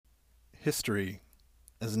History,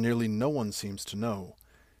 as nearly no one seems to know,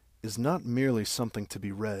 is not merely something to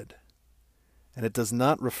be read, and it does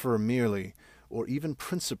not refer merely or even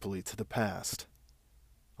principally to the past.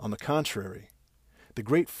 On the contrary, the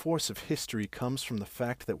great force of history comes from the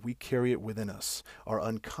fact that we carry it within us, are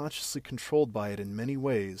unconsciously controlled by it in many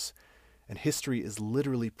ways, and history is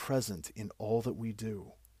literally present in all that we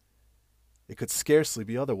do. It could scarcely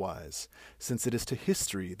be otherwise, since it is to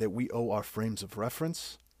history that we owe our frames of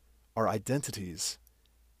reference, our identities,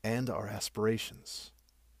 and our aspirations.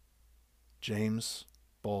 James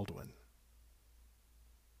Baldwin.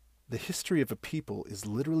 The history of a people is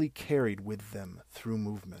literally carried with them through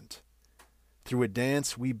movement. Through a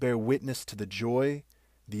dance, we bear witness to the joy,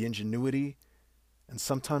 the ingenuity, and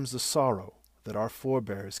sometimes the sorrow that our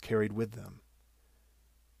forebears carried with them.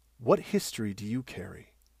 What history do you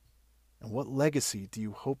carry, and what legacy do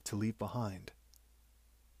you hope to leave behind?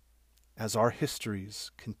 As our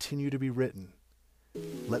histories continue to be written,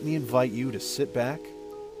 let me invite you to sit back,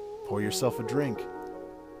 pour yourself a drink,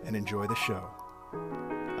 and enjoy the show.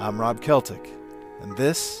 I'm Rob Celtic, and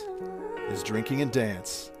this is Drinking and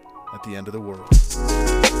Dance at the End of the World.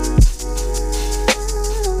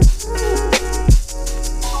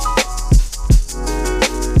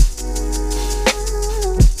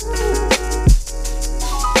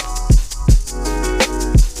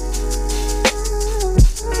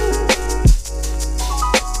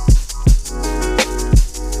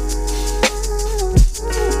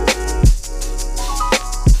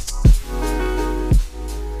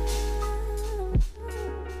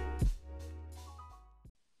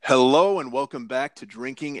 Hello and welcome back to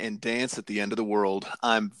Drinking and Dance at the End of the World.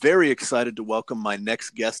 I'm very excited to welcome my next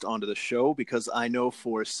guest onto the show because I know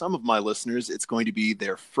for some of my listeners it's going to be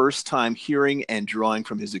their first time hearing and drawing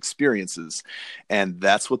from his experiences, and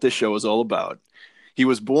that's what this show is all about. He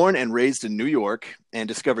was born and raised in New York and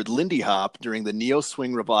discovered Lindy Hop during the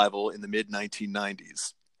neo-swing revival in the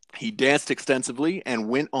mid-1990s. He danced extensively and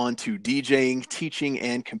went on to DJing, teaching,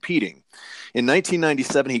 and competing. In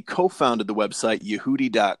 1997, he co-founded the website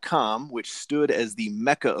Yehudi.com, which stood as the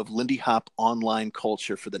mecca of Lindy Hop online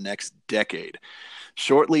culture for the next decade.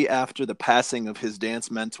 Shortly after the passing of his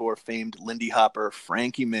dance mentor, famed Lindy Hopper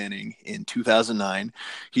Frankie Manning, in 2009,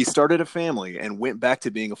 he started a family and went back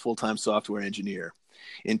to being a full-time software engineer.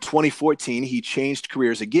 In 2014, he changed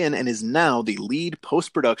careers again and is now the lead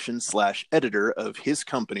post-production/editor of his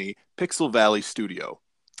company, Pixel Valley Studio.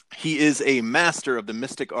 He is a master of the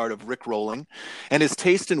mystic art of rickrolling, and his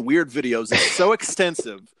taste in weird videos is so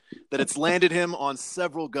extensive that it's landed him on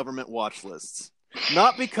several government watch lists.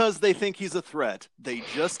 Not because they think he's a threat, they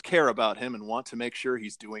just care about him and want to make sure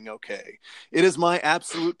he's doing okay. It is my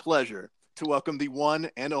absolute pleasure to welcome the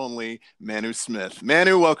one and only Manu Smith.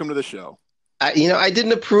 Manu, welcome to the show. I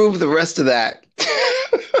didn't approve the rest of that.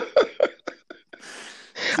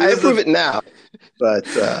 I approve it now, but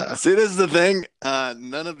see, this is the thing.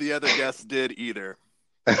 None of the other guests did either.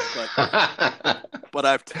 But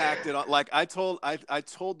I've tacked it on. Like I told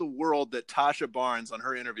the world that Tasha Barnes on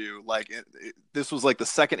her interview, this was like the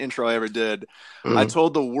second intro I ever did. Mm-hmm. I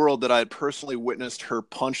told the world that I had personally witnessed her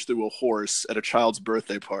punch through a horse at a child's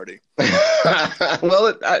birthday party.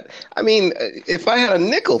 Well, I mean, if I had a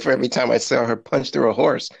nickel for every time I saw her punch through a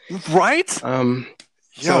horse, right? So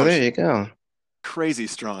there you go. Crazy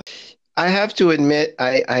strong. I have to admit,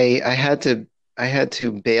 I had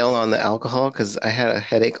to bail on the alcohol because I had a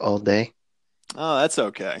headache all day. Oh, that's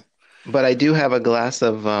okay. But I do have a glass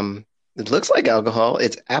of it looks like alcohol.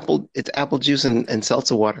 It's apple juice and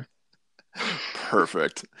seltzer water.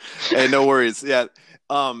 Perfect. Hey, no worries. Yeah.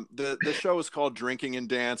 The show is called Drinking and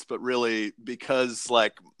Dance, but really because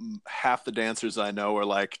like half the dancers I know are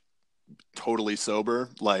like totally sober,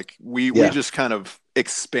 like we just kind of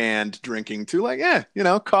expand drinking to like,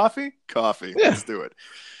 coffee. Yeah. Let's do it.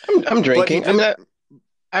 I'm drinking.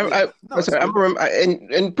 Get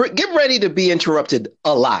ready to be interrupted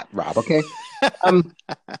a lot, Rob. Okay,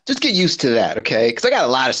 just get used to that, okay? Because I got a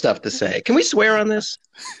lot of stuff to say. Can we swear on this?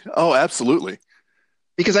 Oh, absolutely.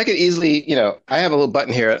 Because I could easily, I have a little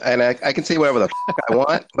button here, and I can say whatever the I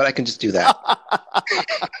want, but I can just do that.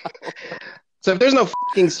 So if there's no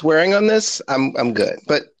fucking swearing on this, I'm good.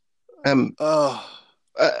 But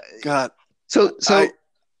God. So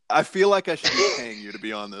I feel like I should be paying you to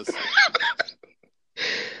be on this.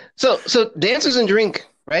 So dancers and drink,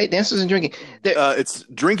 right? Dancers and drinking. It's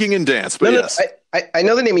Drinking and Dance, but yes. I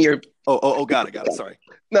know the name of your. Oh, got it. Sorry.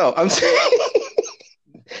 No, I'm saying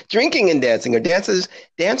drinking and dancing, or dancers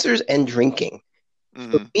and drinking.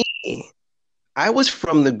 Mm-hmm. For me, I was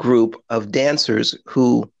from the group of dancers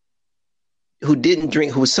who didn't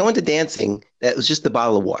drink, who was so into dancing that it was just the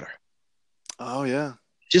bottle of water. Oh yeah.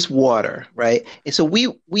 just water, right? And so we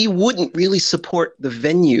wouldn't really support the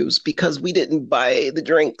venues because we didn't buy the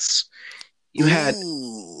drinks. You had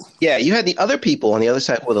Ooh. you had the other people on the other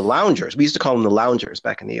side were the loungers. We used to call them the loungers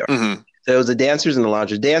back in New York. Mm-hmm. So it was the dancers and the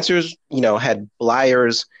loungers. Dancers, had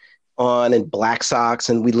Blyers on and black socks,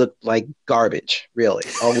 and we looked like garbage, really.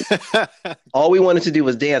 All we wanted to do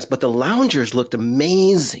was dance, but the loungers looked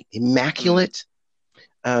amazing, immaculate,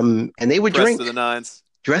 and they would Pressed drink to the nines.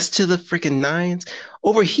 dressed to the freaking nines.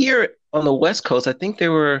 Over here on the West Coast, I think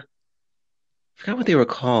I forgot what they were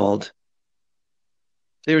called.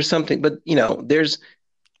 There was something, but there's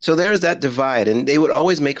that divide, and they would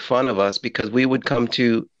always make fun of us because we would come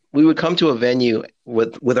to a venue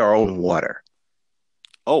with our own water.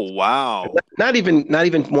 Oh wow. Not even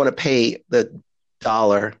want to pay the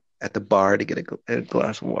dollar at the bar to get a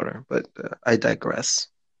glass of water, but I digress.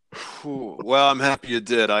 Well, I'm happy you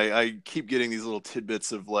did. I keep getting these little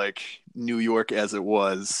tidbits of like New York as it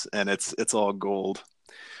was, and it's all gold.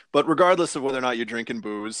 But regardless of whether or not you're drinking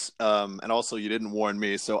booze, and also you didn't warn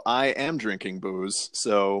me, so I am drinking booze.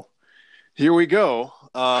 So here we go.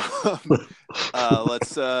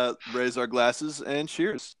 Let's raise our glasses and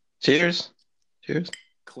cheers. Cheers. Cheers.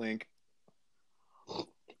 Clink.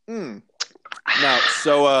 Now,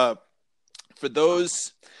 so for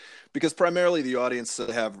those, because primarily the audience that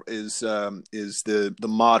I have is the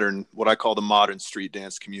modern, what I call the modern street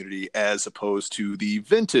dance community, as opposed to the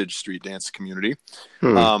vintage street dance community.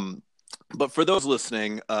 But for those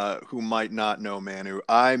listening who might not know Manu,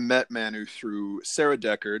 I met Manu through Sarah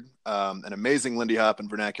Deckard, an amazing Lindy Hop and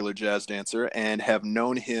vernacular jazz dancer, and have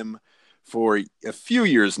known him for a few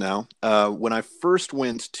years now. When I first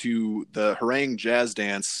went to the Harang Jazz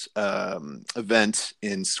Dance event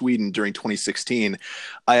in Sweden during 2016,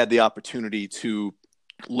 I had the opportunity to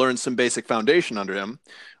learn some basic foundation under him.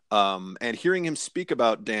 And hearing him speak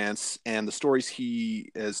about dance and the stories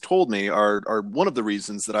he has told me are one of the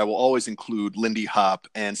reasons that I will always include Lindy Hop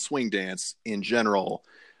and swing dance in general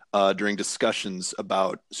during discussions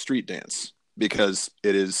about street dance, because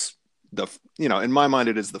it is in my mind,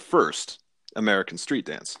 it is the first American street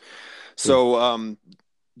dance. So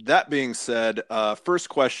that being said, first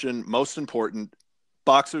question, most important,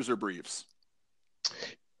 boxers or briefs?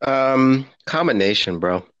 Combination,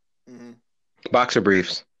 bro. Mm-hmm. Boxer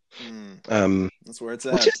briefs. That's where it's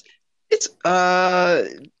at. It's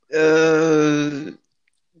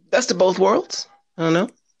best of both worlds. I don't know.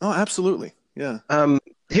 Oh, absolutely. Yeah.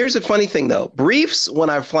 Here's a funny thing though. Briefs when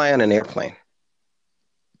I fly on an airplane.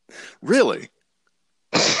 Really?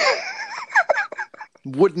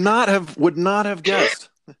 Would not have guessed.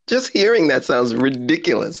 Just hearing that sounds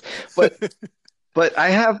ridiculous. But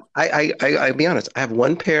I'll be honest, I have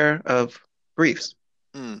one pair of briefs.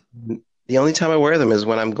 The only time I wear them is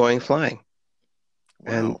when I'm going flying.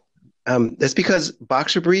 Wow. And that's because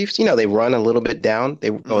boxer briefs, they run a little bit down. They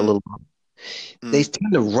go a little. They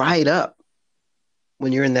tend to ride up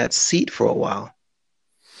when you're in that seat for a while.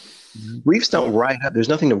 Briefs don't ride up. There's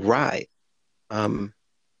nothing to ride. And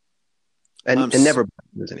never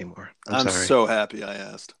boxers anymore. I'm sorry. So happy I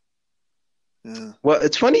asked. Yeah. Well,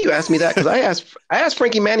 it's funny you asked me that because I asked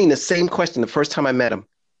Frankie Manning the same question the first time I met him.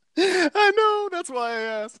 I know, that's why I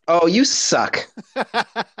asked. Oh, you suck.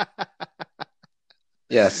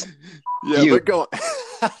 Yes. Yeah, but go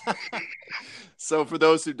on. So for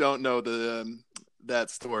those who don't know that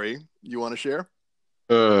story, you want to share?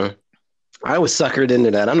 I was suckered into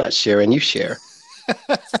that. I'm not sharing. You share.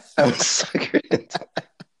 I was suckered into that.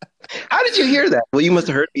 How did you hear that? Well, you must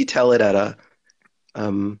have heard me tell it at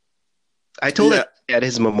I told it at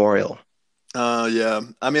his memorial. Yeah.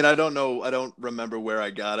 I mean, I don't remember where I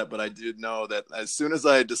got it, but I did know that as soon as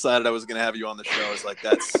I decided I was going to have you on the show, I was like,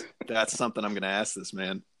 that's something I'm going to ask this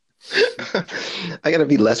man. I got to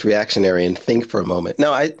be less reactionary and think for a moment.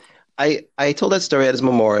 No, I told that story at his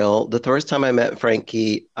memorial. The first time I met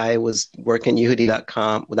Frankie, I was working at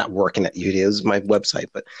Yehudi.com. Well, not working at Yehudi, it was my website,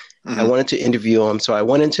 but I wanted to interview him. So I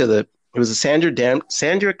went into it was a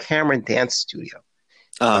Sandra Cameron dance studio.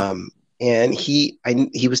 And he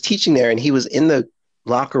was teaching there, and he was in the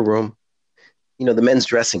locker room, the men's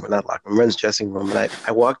dressing room, not locker room, men's dressing room. And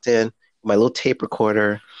I walked in with my little tape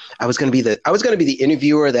recorder. I was going to be the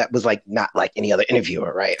interviewer that was like not like any other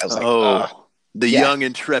interviewer, right? I was like, the young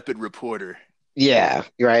intrepid reporter. Yeah,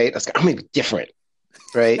 right. I'm going to be different,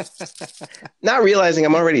 right? Not realizing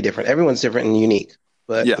I'm already different. Everyone's different and unique,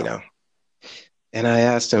 but And I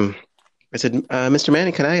asked him. I said, "Mr.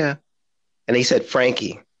 Manning, can I?" And he said,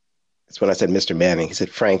 "Frankie." That's when I said Mr. Manning. He said,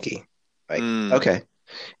 "Frankie." Like, okay.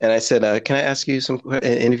 And I said, "Can I ask you some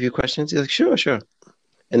interview questions?" He's like, "Sure, sure."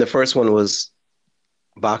 And the first one was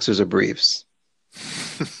boxers or briefs.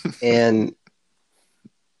 And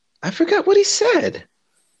I forgot what he said.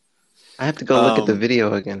 I have to go look at the Um,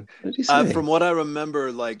 video again. What did he say? from what I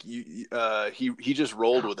remember, like he just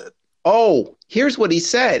rolled with it. Oh, here's what he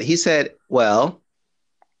said. He said, "Well,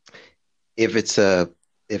 if it's a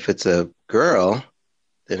if it's a girl,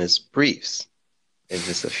 then it's briefs. If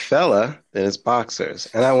it's a fella, then it's boxers."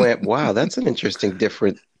 And I went, "Wow, that's an interesting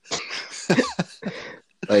different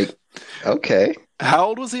like okay. How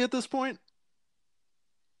old was he at this point?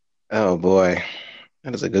 Oh boy.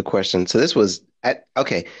 That is a good question. So this was at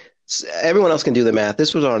okay. Everyone else can do the math.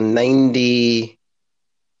 This was on 98,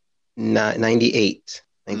 Hmm.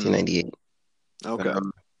 1998. Okay.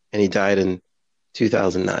 Um, and he died in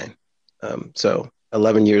 2009. So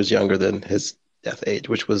 11 years younger than his death age,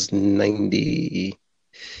 which was 90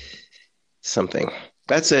 something.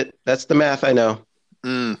 That's it. That's the math I know.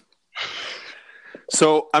 Mm.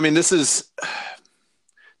 So, I mean, this is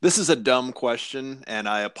a dumb question, and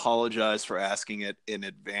I apologize for asking it in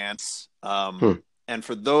advance. Hmm. And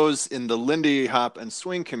for those in the Lindy Hop and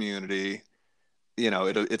swing community,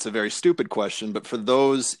 it's a very stupid question. But for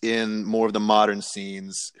those in more of the modern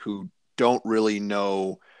scenes who don't really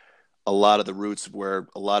know a lot of the roots of where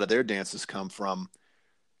a lot of their dances come from,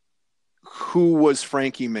 who was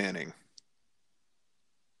Frankie Manning?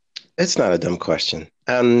 It's not a dumb question.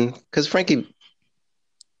 Because Frankie,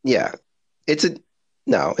 yeah, it's a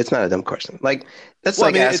no, it's not a dumb question. Like that's Well, I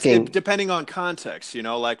like mean, it's asking, depending on context,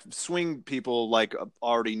 like swing people like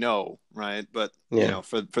already know, right? But yeah.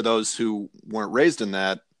 for those who weren't raised in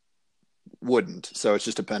that, wouldn't. So it's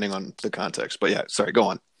just depending on the context. But yeah, sorry, go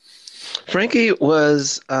on. Frankie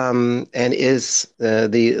was and is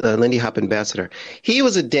the Lindy Hop ambassador. He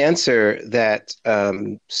was a dancer that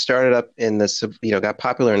started up in got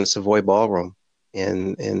popular in the Savoy Ballroom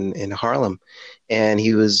in Harlem, and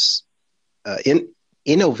he was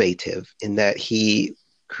innovative in that he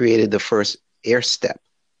created the first air step.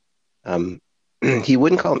 Um, he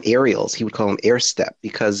wouldn't call them aerials; he would call them air step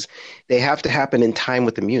because they have to happen in time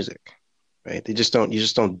with the music, right? They just don't. You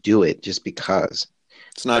just don't do it just because.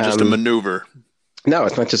 It's not just a Um, maneuver. no,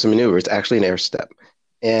 it's not just a maneuver. It's actually an air step.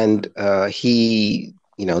 And he,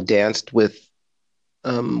 danced with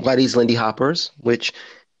Whitey's Lindy Hoppers, which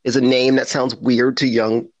is a name that sounds weird to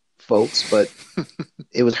young folks, but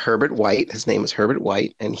it was Herbert White. His name was Herbert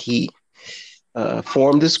White, and he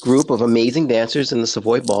formed this group of amazing dancers in the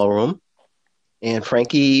Savoy Ballroom. And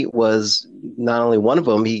Frankie was not only one of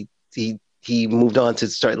them. He moved on to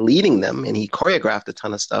start leading them, and he choreographed a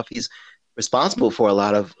ton of stuff. He's responsible for a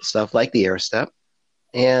lot of stuff like the air step.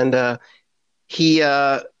 And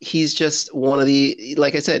he's just one of the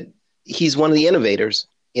like I said, he's one of the innovators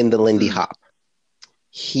in the Lindy Hmm. Hop.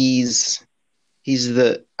 He's he's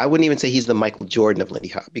the I wouldn't even say he's the Michael Jordan of Lindy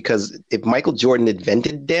Hop because if Michael Jordan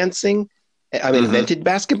invented dancing, I mean Hmm. invented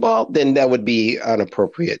basketball, then that would be an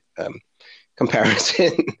appropriate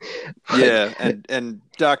comparison. but Yeah, and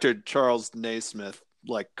Dr. Charles Naismith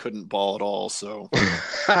like couldn't ball at all. So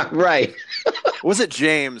right. was it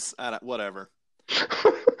James? Whatever.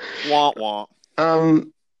 Wah wah.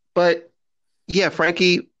 um, but yeah,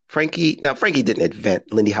 Frankie didn't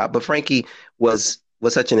invent Lindy Hop, but Frankie was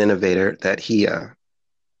such an innovator that he kind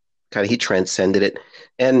of he transcended it.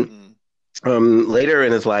 And Mm. later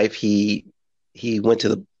in his life, he went to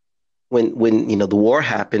the when the war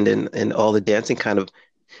happened and all the dancing kind of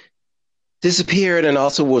disappeared and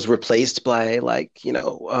also was replaced by like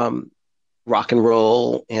rock and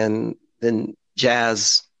roll and then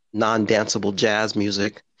jazz, non-danceable jazz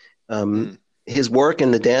music. Um, Mm. his work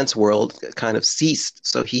in the dance world kind of ceased,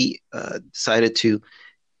 so he decided to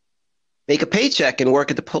make a paycheck and work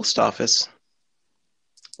at the post office,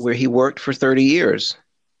 where he worked for 30 years.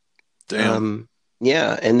 Damn. Um,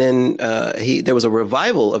 yeah, and then he there was a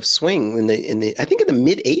revival of swing in the I think in the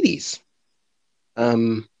mid 80s.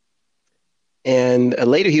 Um, and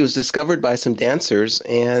later he was discovered by some dancers,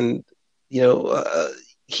 and you know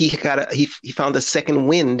he found a second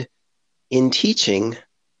wind in teaching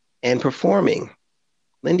and performing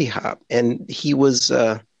Lindy Hop, and he was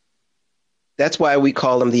that's why we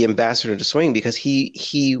call him the ambassador to swing because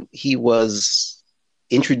he was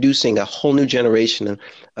introducing a whole new generation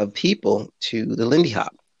of people to the Lindy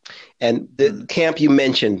Hop. And the Mm. camp you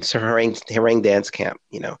mentioned, Sir Harang Dance Camp,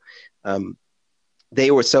 um,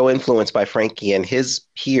 they were so influenced by Frankie and his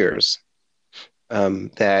peers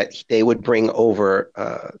that they would bring over,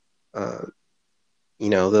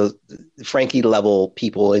 the Frankie level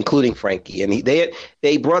people, including Frankie, and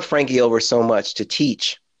they brought Frankie over so much to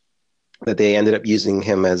teach that they ended up using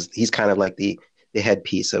him as he's kind of like the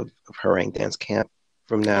headpiece of Harang Dance Camp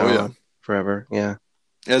from Oh now yeah, on forever. Yeah.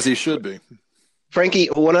 as he should be. Frankie,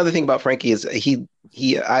 one other thing about Frankie is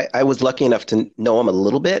I was lucky enough to know him a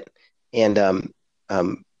little bit, and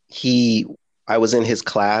he I was in his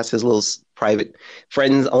class, his little private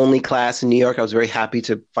friends only class in New York. I was very happy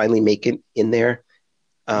to finally make it in there.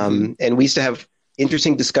 Hmm. And we used to have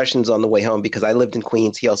interesting discussions on the way home because I lived in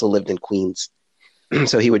Queens. He also lived in Queens,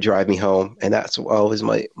 so he would drive me home, and that's always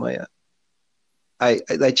my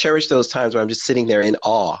I cherish those times where I'm just sitting there in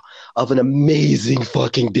awe of an amazing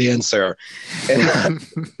fucking dancer, and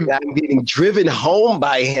I'm being driven home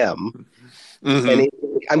by him. And Hmm.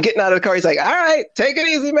 I'm getting out of the car. He's like, "All right, take it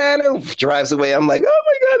easy, man," and drives away. I'm like, "Oh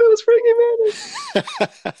my god, that was freaking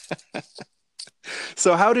man!"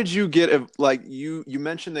 So how did you get like you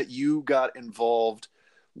mentioned that you got involved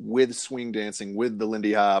with swing dancing with the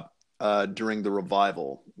Lindy Hop during the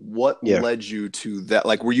revival. What Yeah, led you to that?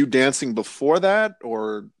 Like, were you dancing before that,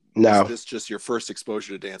 or was no, this just your first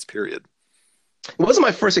exposure to dance? Period. it wasn't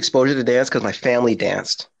my first exposure to dance because my family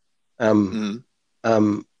danced. Um, Mm.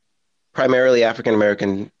 um, Primarily African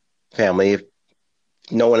American family. If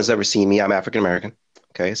no one has ever seen me, I'm African American.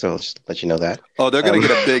 Okay, so I'll just let you know that. Oh, they're gonna Um,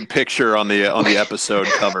 get a big picture on the episode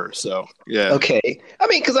cover. So yeah, okay, I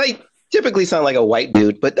mean, because I typically sound like a white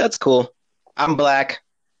dude, but that's cool. I'm black.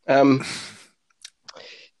 Um,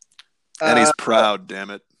 and uh, he's proud. Damn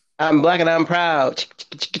it. I'm black and I'm proud.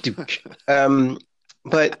 Um,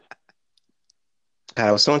 but God,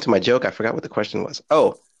 I was so into my joke, I forgot what the question was.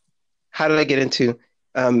 Oh, how did I get into?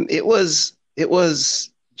 It was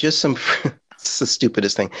just some. It's the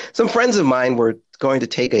stupidest thing. Some friends of mine were going to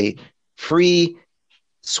take a free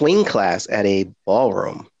swing class at a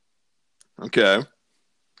ballroom, Okay.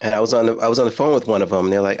 and I was on the phone with one of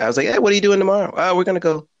them. And I was like, "Hey, what are you doing tomorrow? Oh, we're gonna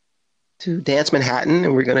go to Dance Manhattan,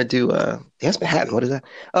 and we're gonna do Dance Manhattan. What is that?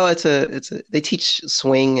 Oh, it's a they teach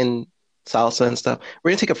swing and salsa and stuff.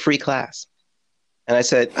 We're gonna take a free class." And I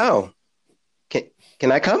said, "Oh, can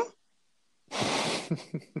can I come?"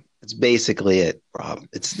 That's basically it, Rob.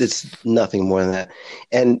 It's nothing more than that.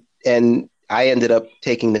 And I ended up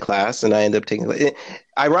taking the class, and I ended up taking,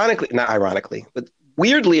 ironically, not ironically, but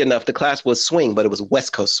weirdly enough, the class was swing, but it was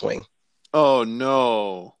West Coast swing. Oh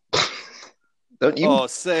no. Don't you Oh,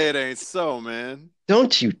 say it ain't so, man.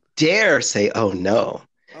 don't you dare say, "Oh no,"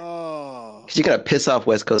 Oh, because you're gonna piss off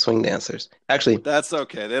West Coast swing dancers. Actually, that's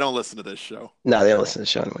okay. They don't listen to this show. no, they don't listen to the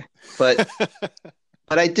show anyway. But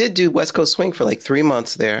but I did do West Coast swing for like 3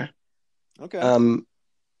 months there. Okay. Um,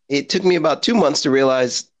 it took me about 2 months to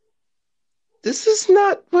realize this is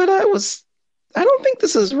not what I was. I don't think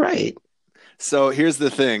this is right. So here's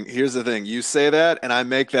the thing. Here's the thing. You say that, and I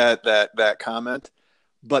make that comment,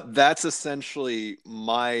 but that's essentially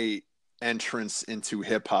my entrance into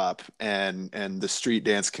hip hop and the street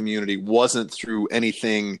dance community wasn't through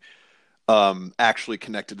anything actually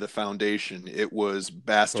connected to the foundation. It was Right.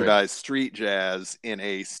 bastardized street jazz in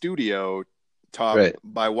a studio taught Right.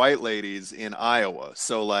 by white ladies in Iowa.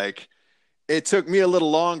 So like it took me a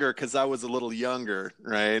little longer because I was a little younger,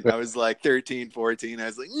 right? I Right. was like 13, 14. I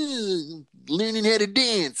was like, learning how to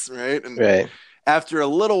dance, right? And Right. after a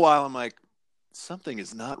little while, I'm like, something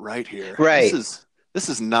is not right here. Right. This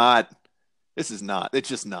is not, this is not, it's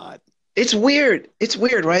just not. It's weird. It's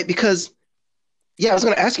weird, right? Because yeah, I was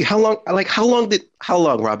going to ask you how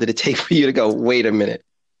long, Rob, did it take for you to go, "Wait a minute"?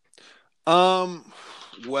 Um,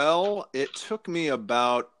 well, it took me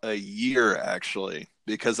about a year actually,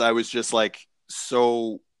 because I was just like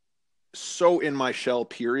so in my shell,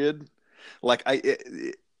 period. Like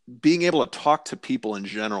being able to talk to people in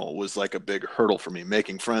general was like a big hurdle for me.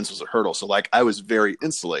 Making friends was a hurdle. So like I was very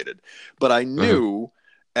insulated, but I Hmm. knew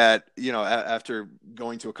after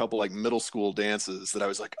going to a couple like middle school dances that I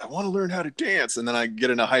was like, I want to learn how to dance. And then I get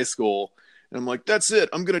into high school and I'm like, that's it.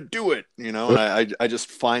 I'm going to do it, and I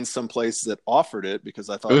just find some place that offered it because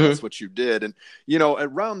I thought Hmm. that's what you did. And,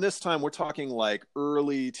 around this time, we're talking like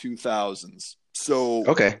early 2000s. So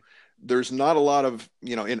Okay. there's not a lot of,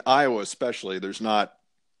 in Iowa especially, there's not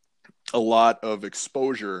a lot of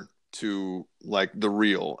exposure to like the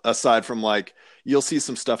real, aside from like you'll see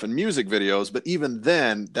some stuff in music videos, but even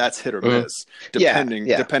then that's hit or Hmm. miss Yeah.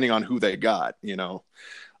 Yeah. depending on who they got.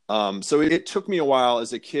 So it took me a while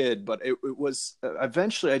as a kid, but it was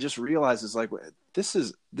eventually I just realized it's like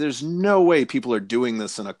there's no way people are doing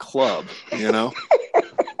this in a club.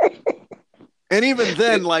 And even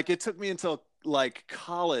then, like it took me until like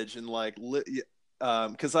college and like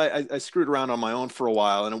because I screwed around on my own for a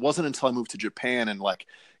while, and it wasn't until I moved to Japan and like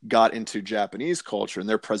got into Japanese culture and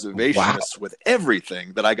they're Wow. preservationists with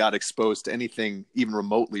everything that I got exposed to anything even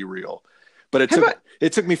remotely real. But Have I?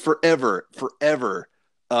 it took me forever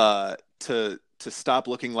to stop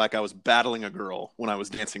looking like I was battling a girl when I was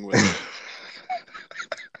dancing with her.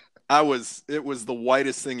 It was the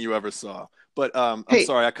whitest thing you ever saw. But I'm Hey,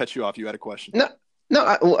 sorry, I cut you off. You had a question. no, no,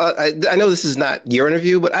 I know this is not your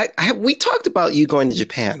interview, but we talked about you going to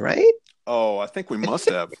Japan, right? Oh, I think we must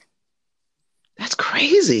have. That's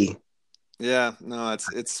crazy. Yeah, no,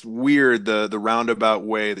 it's weird the roundabout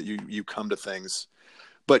way that you come to things.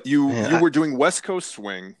 But Man, you were doing West Coast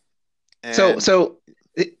swing, so and so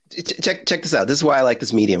check this out. This is why I like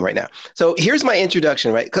this medium right now. So here's my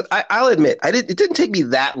introduction, right? Because I'll admit, it didn't take me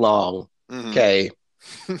that long. mhm. Okay,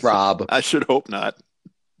 Rob. I should hope not.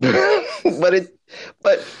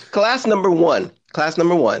 But class number one,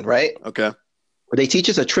 right? Okay. They teach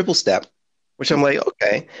us a triple step, which I'm like,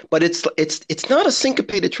 okay, but it's not a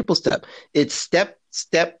syncopated triple step. It's step,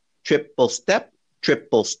 step, triple step,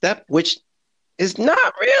 which is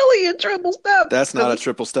not really a triple step That's not because a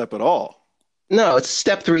triple step at all. no, it's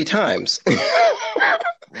step three times. Oh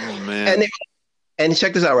and man. they, and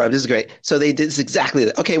check this out, Rob. This is great. So they did this exactly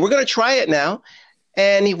that. Okay, we're gonna try it now,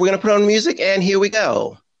 and we're gonna put on music, and here we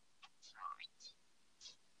go.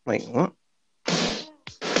 Like what?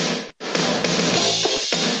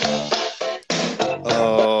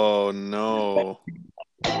 Oh no.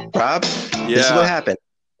 Rob, this is what Yeah. happened.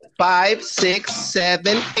 5, 6,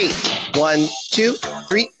 7, 8. 1, 2,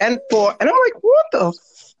 3, and 4. And I'm like, what the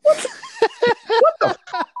f-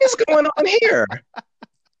 is going on here?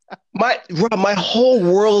 Rob, of my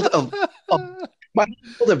world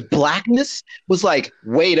of blackness was like,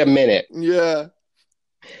 wait a minute, Yeah.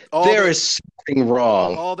 All there the is something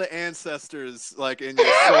wrong. all the ancestors like in your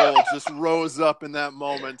soul just rose up in that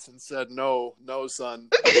moment and said, "No, no, son.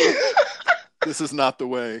 This is not the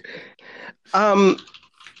way." um,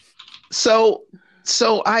 so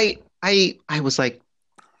I was like,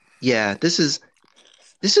 yeah, this is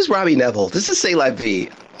Robbie Neville. This is C'est La Vie.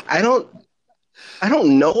 I don't I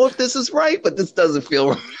don't know if this is right, but this doesn't feel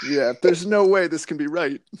right. Yeah, there's no way this can be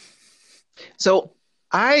right. So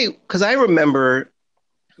because I remember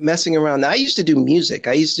messing around. Now, I used to do music.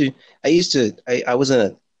 I was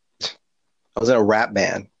in a rap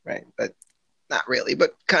band, right? But not really,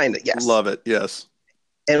 but kind of, yes. Love it. Yes.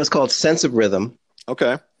 And it was called Sense of Rhythm.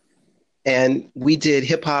 Okay. And we did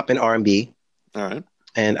hip hop and R&B. All right.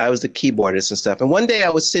 And I was the keyboardist and stuff. And one day I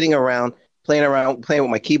was sitting around playing with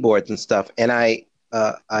my keyboards and stuff. And I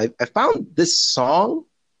found this song.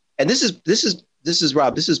 And this is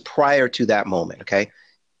Rob. This is prior to that moment. Okay.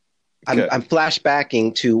 Okay. I'm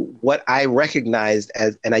flashbacking to what I recognized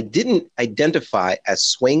as, and I didn't identify as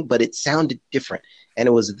swing, but it sounded different. And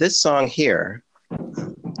it was this song here,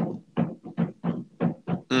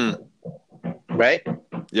 Mm. right?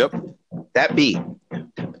 Yep. That beat,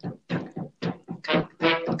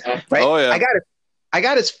 right? Oh yeah. I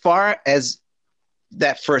got as far as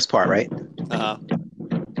that first part, right? Uh-huh.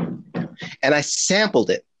 And I sampled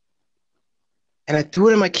it, and I threw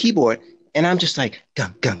it in my keyboard, and I'm just like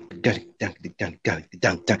dun dun dun dun dun dun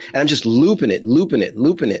dun dun, and I'm just looping it.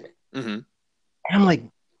 Mm-hmm. And I'm like,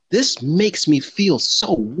 this makes me feel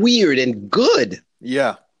so weird and good,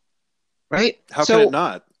 Yeah. right? How can it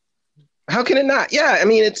not? How can it not? Yeah, I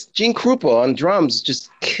mean, it's Gene Krupa on drums, just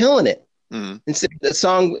killing it. Mm-hmm. And so the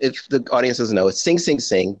song, if the audience doesn't know, it's "Sing Sing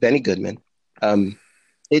Sing," Benny Goodman.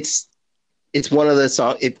 It's one of the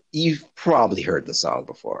songs. If you've probably heard the song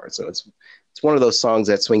before, so it's one of those songs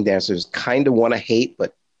that swing dancers kind of want to hate,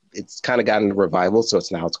 but it's kind of gotten a revival, so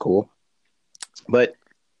it's cool. But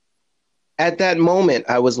at that moment,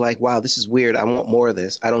 I was like, wow, this is weird. I want more of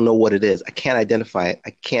this. I don't know what it is. I can't identify it.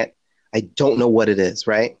 I don't know what it is,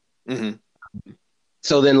 right? Mm-hmm.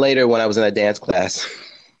 So then later when I was in a dance class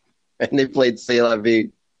and they played C'est La Vie,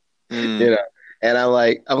 Mm. and I'm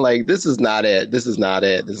like, this is not it. This is not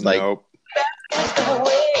it. It's like, Nope.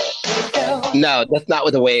 no, that's not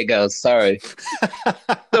the way it goes. Sorry.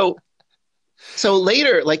 So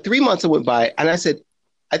later, like 3 months went by, and I said,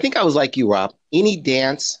 I think I was like you, Rob. Any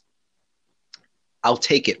dance, I'll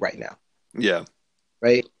take it right now. Yeah.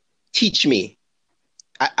 Right? Teach me.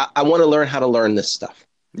 I want to learn how to learn this stuff.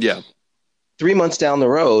 Yeah. 3 months down the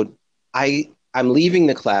road, I'm leaving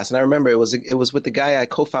the class, and I remember it was with the guy I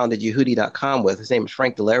co-founded Yehudi.com with. His name is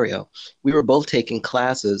Frank Delario. We were both taking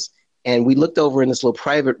classes, and we looked over in this little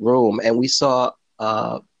private room, and we saw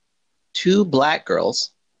two black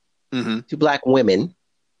girls, Mm-hmm. two black women,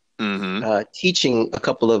 Mm-hmm. teaching a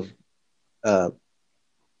couple of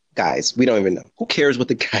guys. We don't even know. Who cares what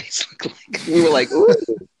the guys look like? We were like,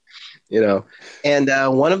 ooh, And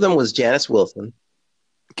one of them was Janice Wilson,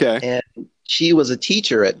 Okay. and she was a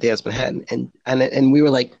teacher at Dance Manhattan, and we were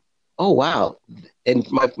like, oh wow. And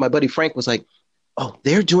my buddy Frank was like, oh,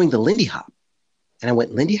 they're doing the Lindy Hop, and I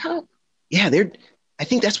went, Lindy Hop? Yeah, I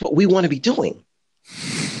think that's what we want to be doing.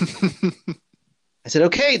 I said,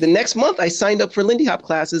 okay, the next month I signed up for Lindy Hop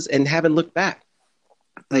classes and haven't looked back.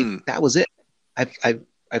 Like Mm. that was it.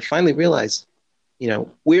 I finally realized,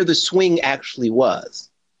 where the swing actually was.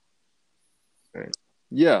 Right.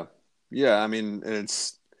 Yeah. Yeah. I mean,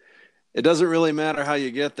 it doesn't really matter how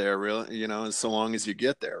you get there, really, so long as you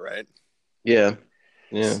get there, right? Yeah.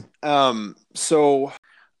 Yeah. So,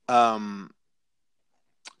 um,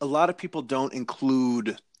 a lot of people don't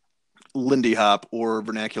include Lindy Hop or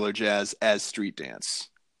vernacular jazz as street dance,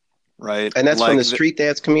 right? And that's from Like the street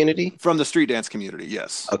dance community? from the street dance community,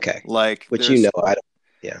 yes. Okay. Like Which there's I don't.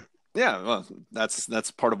 Yeah. yeah, well,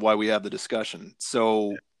 that's part of why we have the discussion.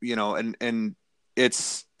 So, and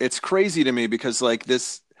it's crazy to me because like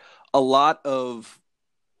this a lot of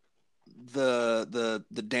the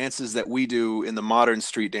dances that we do in the modern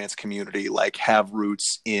street dance community like have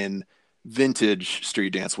roots in vintage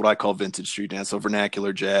street dance, what I call vintage street dance, so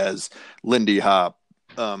vernacular jazz, Lindy Hop,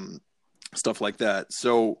 um, stuff like that.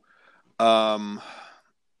 So, um,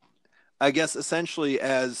 I guess essentially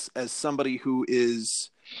as somebody who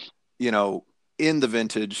is, you know, in the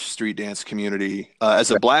vintage street dance community,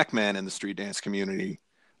 as a Right. black man in the street dance community,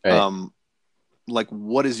 Right. um, like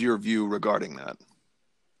what is your view regarding that?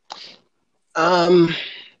 Um,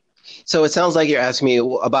 so it sounds like you're asking me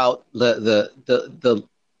about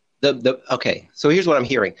okay. So here's what I'm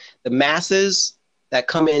hearing. The masses that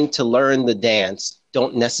come in to learn the dance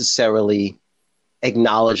don't necessarily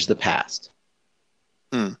acknowledge the past.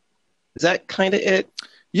 Hmm. Is that kind of it?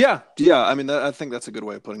 Yeah, yeah. I mean, I think that's a good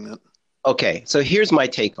way of putting that. Okay, so here's my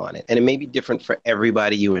take on it, and it may be different for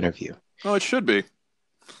everybody you interview. Oh, it should be.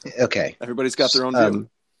 Okay, Everybody's got their own view. um,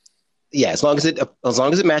 yeah, as long as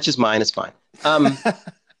it matches mine, it's fine.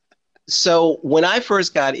 So when I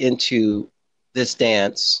first got into this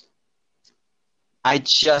dance, I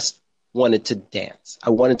just wanted to dance. I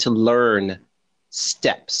wanted to learn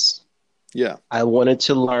steps. Yeah. I wanted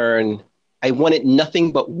to learn. I wanted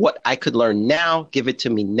nothing but what I could learn now. Give it to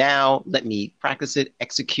me now. Let me practice it,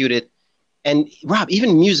 execute it. And Rob,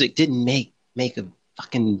 even music didn't make a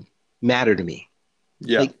fucking matter to me.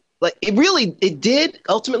 Yeah. Like it did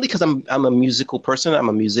ultimately because I'm a musical person. I'm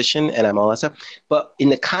a musician and I'm all that stuff. But in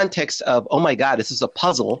the context of, oh my God, this is a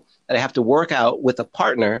puzzle that I have to work out with a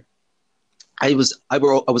partner. I was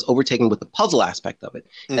overtaken with the puzzle aspect of it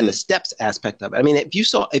and the Mhm. steps aspect of it. I mean,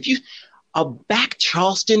 a back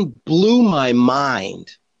Charleston blew my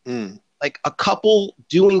mind. Mm. Like a couple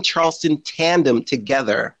doing Charleston tandem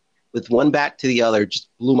together with one back to the other just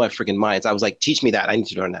blew my freaking mind. So I was like, teach me that. I need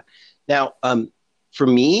to learn that. Now, for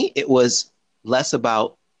me, it was less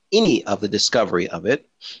about any of the discovery of it.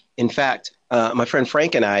 In fact, my friend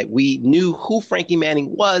Frank and I, we knew who Frankie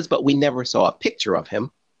Manning was, but we never saw a picture of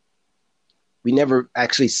him. We never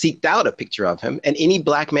actually seeked out a picture of him. And any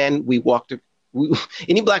black man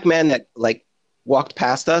that like walked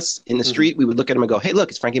past us in the Mhm. street, we would look at him and go, "Hey, look,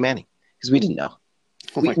 it's Frankie Manning," because we didn't know.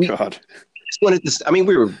 Oh We my we God. just wanted to. I mean,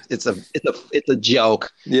 we were. It's a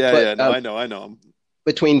joke, Yeah, but yeah. No, I know.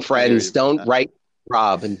 between I hear friends, you. don't write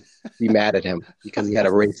Rob and be mad at him because he had a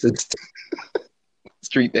racist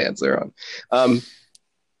street dancer on.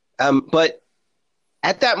 Um, but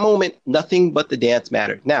at that moment, nothing but the dance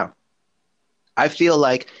mattered. Now, I feel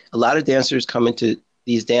like a lot of dancers come into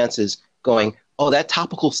these dances going, "Oh, that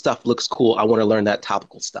topical stuff looks cool. I want to learn that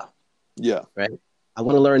topical stuff." Yeah. Right? I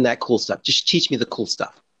want to learn that cool stuff. Just teach me the cool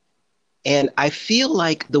stuff. And I feel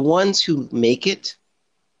like the ones who make it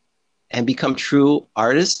and become true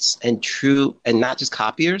artists and not just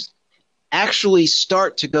copiers actually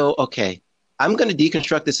start to go, okay, I'm going to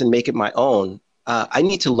deconstruct this and make it my own. I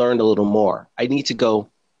need to learn a little more. I need to go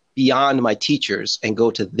beyond my teachers and go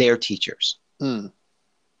to their teachers Mm.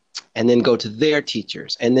 and then go to their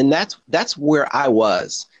teachers. And then that's where I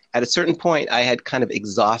was. At a certain point, I had kind of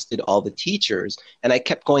exhausted all the teachers, and I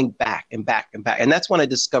kept going back and back and back. And that's when I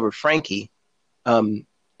discovered Frankie. And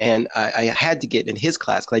I had to get in his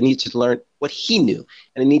class because I needed to learn what he knew,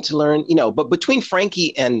 and I need to learn, but between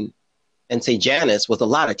Frankie and say Janice was a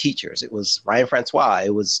lot of teachers. It was Ryan Francois,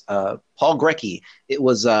 it was Paul Grecki, it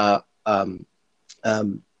was who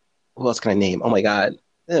else can I name? Oh my God,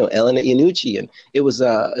 Elena Iannucci, and it was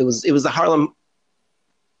the Harlem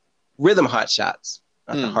Rhythm Hot Shots,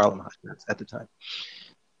 not the Mm. Harlem Hot Shots at the time.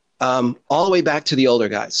 All the way back to the older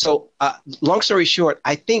guys. So, long story short,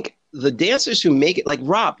 I think the dancers who make it, like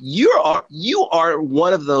Rob, you are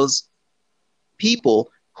one of those people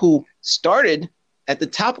who started at the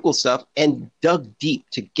topical stuff and dug deep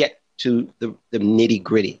to get to the nitty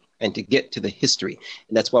gritty and to get to the history.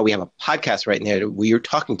 And that's why we have a podcast right now where you're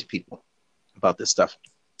talking to people about this stuff.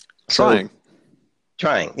 Trying. So,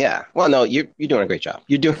 trying, yeah. Well, no, you're doing a great job.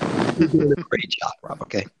 You're doing a great job, Rob.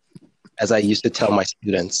 Okay. as I used to tell my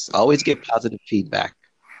students. Always get positive feedback.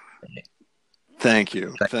 Thank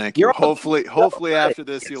you. Thank You're you. all Hopefully good. after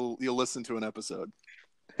this you'll listen to an episode.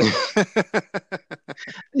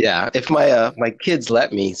 Yeah, if my kids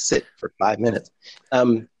let me sit for 5 minutes.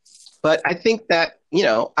 But I think that,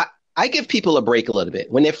 I give people a break a little bit.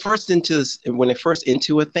 When they're first into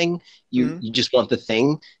a thing, you Mhm. you just want the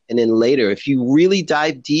thing. And then later, if you really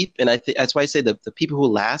dive deep, and I think that's why I say the people who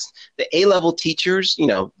last, the A-level teachers,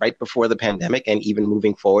 right before the pandemic and even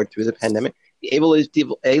moving forward through the pandemic, the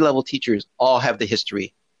A-level teachers all have the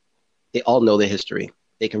history. They all know the history.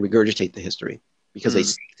 They can regurgitate the history because they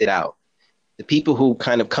Mhm. seeked it out. The people who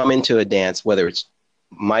kind of come into a dance, whether it's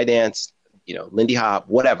my dance, Lindy Hop,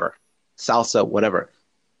 whatever, salsa, whatever,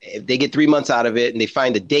 if they get 3 months out of it and they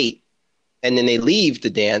find a date and then they leave the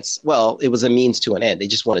dance, well, it was a means to an end. They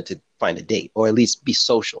just wanted to find a date or at least be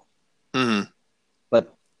social. Mhm.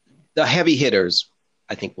 But the heavy hitters,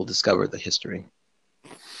 I think, will discover the history.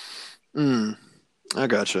 Mm. I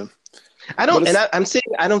gotcha. I But don't, and it's I'm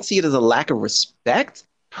saying I don't see it as a lack of respect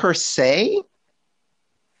per se.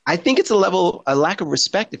 I think it's a lack of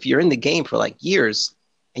respect if you're in the game for like years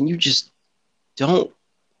and you just don't,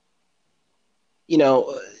 you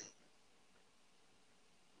know,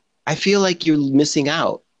 I feel like you're missing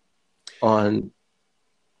out on,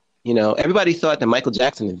 everybody thought that Michael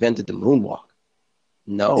Jackson invented the moonwalk.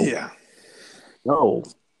 No, yeah. no.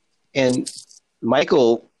 And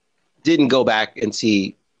Michael didn't go back and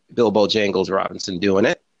see Bilbo Jangles Robinson doing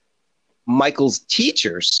it. Michael's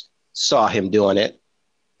teachers saw him doing it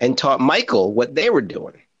and taught Michael what they were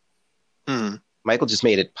doing. Mm. Michael just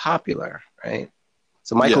made it popular, right?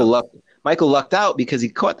 So Yeah. Michael lucked out because he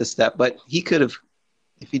caught the step, but he could have,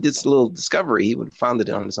 if he did a little discovery, he would have found it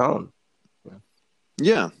on his own.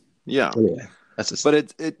 Yeah. Yeah. Anyway, that's just But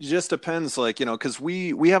it just depends, like, because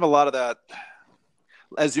we have a lot of that.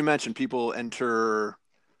 As you mentioned, people enter,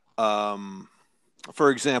 um,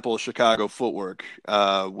 for example, Chicago footwork.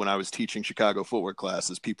 When I was teaching Chicago footwork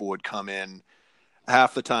classes, people would come in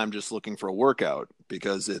half the time just looking for a workout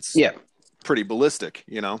because it's yeah. pretty ballistic.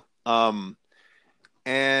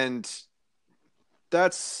 And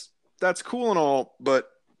that's cool and all, but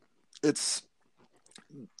it's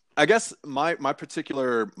I guess my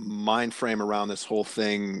particular mind frame around this whole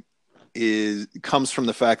thing is comes from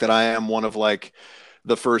the fact that I am one of like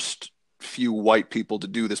the first few white people to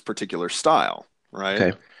do this particular style, right?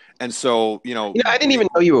 Okay. And so, I didn't even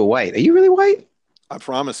know you were white. Are you really white? I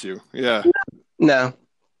promise you, yeah. No.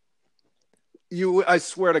 I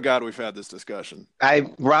swear to God, we've had this discussion.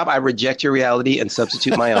 Rob, I reject your reality and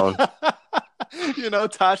substitute my own.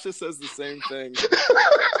 Tasha says the same thing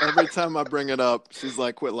every time I bring it up. She's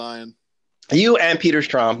like, "Quit lying." You and Peter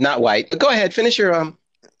Strom, not white. But go ahead, finish your All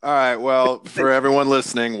right. Well, for everyone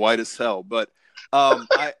listening, white as hell. But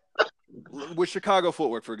I with Chicago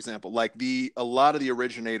footwork, for example, like a lot of the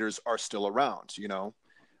originators are still around.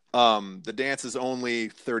 The dance is only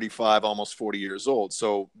 35, almost 40 years old.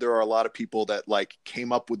 So there are a lot of people that like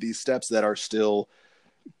came up with these steps that are still,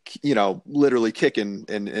 literally kicking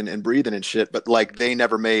and breathing and shit. But like they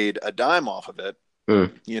never made a dime off of it.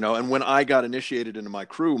 Mm. And when I got initiated into my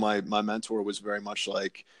crew, my mentor was very much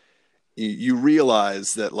like, you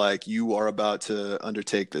realize that like you are about to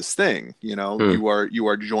undertake this thing, you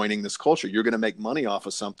are joining this culture. You're going to make money off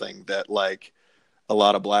of something that like a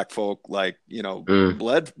lot of black folk like,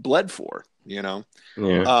 Mm. bled for, Yeah.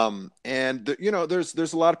 and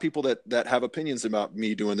there's a lot of people that have opinions about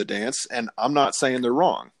me doing the dance, and I'm not saying they're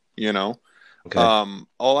wrong. Okay.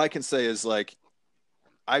 All I can say is like,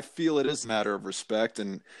 I feel it is a matter of respect.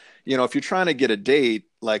 And, if you're trying to get a date,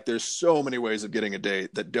 like there's so many ways of getting a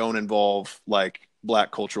date that don't involve like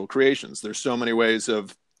black cultural creations. There's so many ways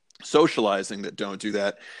of socializing that don't do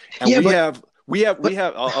that. And Yeah,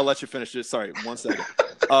 I'll let you finish this. Sorry, 1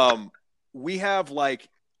 second. We have like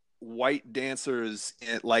white dancers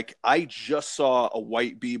like I just saw a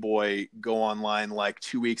white b-boy go online like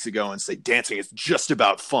 2 weeks ago and say dancing is just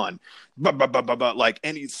about fun, like,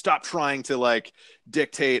 and he stopped trying to like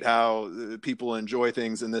dictate how people enjoy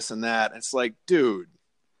things and this and that. It's like, dude,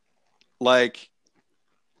 like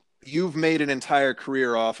you've made an entire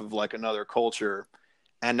career off of like another culture,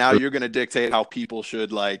 and now you're going to dictate how people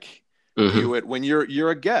should like mm-hmm. view it when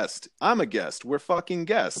you're a guest. I'm a guest. We're fucking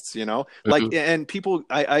guests, like, Mm-hmm. and people,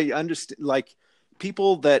 I understand, like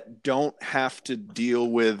people that don't have to deal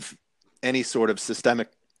with any sort of systemic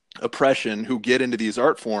oppression who get into these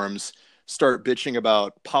art forms start bitching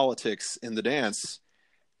about politics in the dance.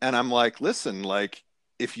 And I'm like, listen, like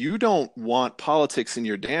if you don't want politics in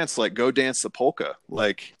your dance, like go dance the polka.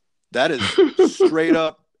 Like that is straight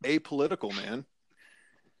up apolitical, man.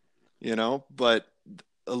 But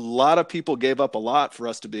a lot of people gave up a lot for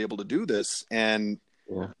us to be able to do this, and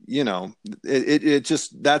Yeah. you know, it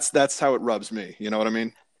just that's how it rubs me. You know what I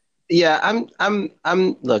mean? Yeah,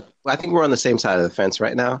 look, I think we're on the same side of the fence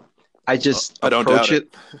right now. I just I don't doubt approach it.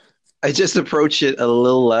 it, I just approach it a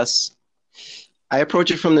little less. I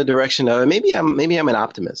approach it from the direction of, maybe I'm an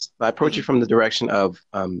optimist, but I approach it Mm-hmm. from the direction of,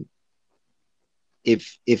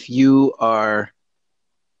 if you are,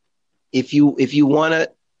 if you want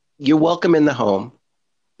to, you're welcome in the home.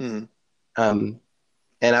 Mm-hmm. Um,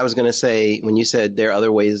 and I was going to say, when you said there are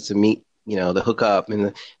other ways to meet, the hookup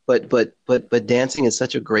but dancing is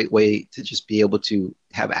such a great way to just be able to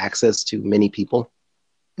have access to many people,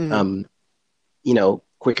 Mm-hmm. um,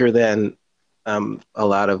 quicker than, a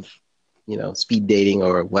lot of, speed dating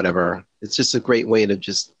or whatever. It's just a great way to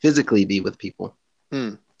just physically be with people.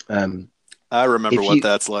 Mm. Um, I remember if what you,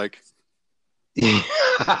 that's like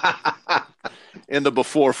in the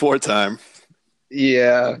before time.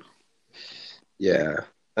 yeah, yeah.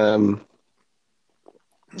 Um,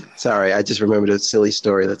 Sorry, I just remembered a silly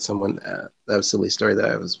story that someone, that was a silly story that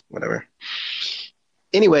I was, whatever.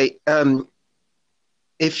 Anyway,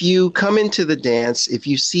 if you come into the dance, if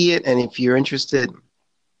you see it and if you're interested,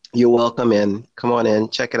 you're welcome in. Come on in,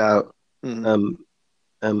 check it out. Mm-hmm. Um,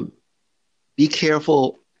 um, be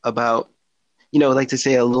careful about, like to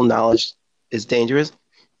say, a little knowledge is dangerous.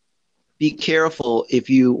 Be careful if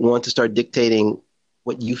you want to start dictating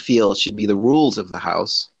what you feel should be the rules of the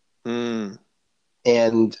house. Mm.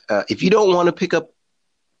 And if you don't want to pick up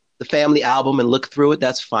the family album and look through it,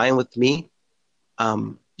 that's fine with me.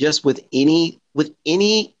 Just with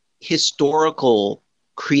any historical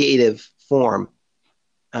creative form,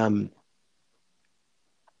 um,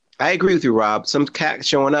 I agree with you, Rob. Some cat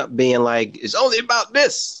showing up being like, "It's only about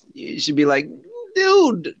this." You should be like,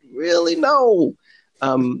 "Dude, really? No."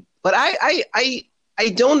 But I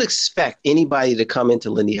don't expect anybody to come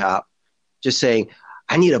into Lindy Hop just saying,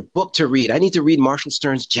 "I need a book to read. I need to read Marshall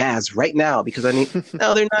Stern's Jazz right now because I need."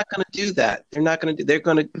 No, they're not going to do that. They're not going to do. They're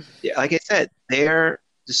going to, like I said, their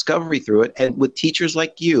discovery through it, and with teachers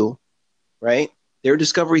like you, right? Their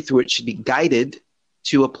discovery through it should be guided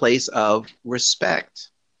to a place of respect.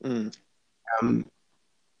 Mm. Um,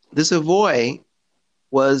 the Savoy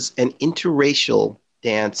was an interracial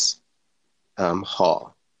dance,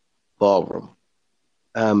 hall, ballroom.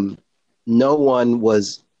 Um, no one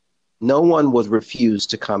was no one was refused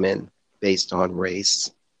to come in based on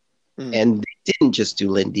race, Mm. and they didn't just do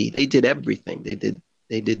Lindy. They did everything.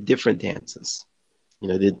 They did different dances.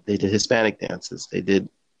 They did Hispanic dances. They did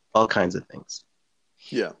all kinds of things.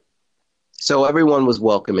 Yeah. So everyone was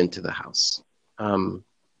welcome into the house. Um,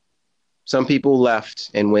 some people left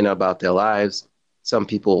and went about their lives. Some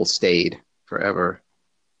people stayed forever.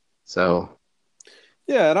 So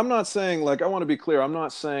Yeah, and I'm not saying like I want to be clear. I'm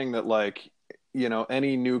not saying that like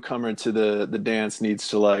any newcomer to the dance needs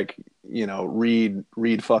to like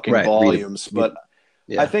read fucking right, read it. volumes. But I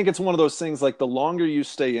Yeah, think it's one of those things like the longer you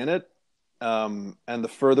stay in it, and the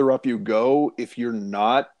further up you go, if you're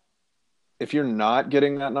not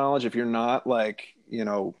getting that knowledge, if you're not like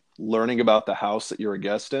learning about the house that you're a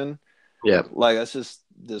guest in, yeah, like that's just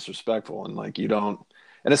disrespectful, and like you don't.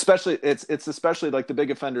 And especially it's especially like the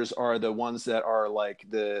big offenders are the ones that are like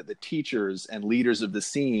the teachers and leaders of the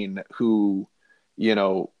scene who you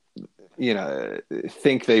know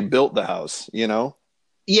think they built the house.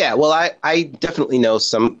 yeah. Well, I definitely know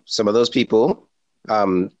some of those people.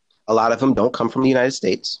 Um, a lot of them don't come from the United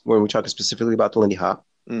States. When we're talking specifically about the Lindy Hop,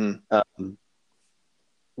 Mm,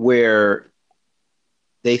 where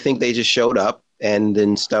they think they just showed up and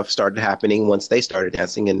then stuff started happening once they started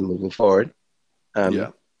dancing and moving forward.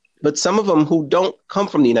 yeah. But some of them who don't come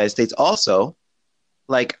from the United States also,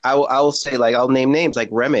 like I will say, like I'll name names like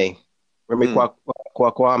Remy Mm,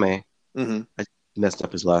 Kwakwame. mm-hmm, I messed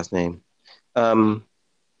up his last name. Um,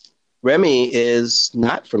 Remy is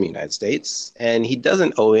not from the United States, and he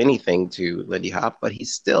doesn't owe anything to Lindy Hop, but he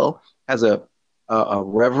still has a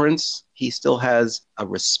reverence. He still has a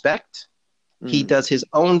respect. He mm, does his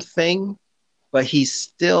own thing, but he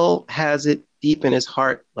still has it deep in his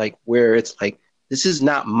heart, like where it's like, this is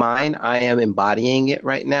not mine. I am embodying it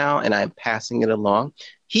right now, and I'm passing it along.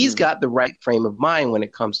 He's mm. got the right frame of mind when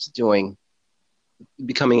it comes to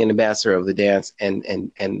becoming an ambassador of the dance, and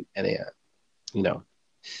you know,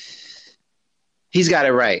 he's got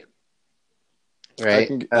it right, I right?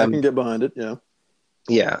 can I can get behind it. Yeah.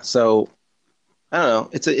 Yeah. So I don't know.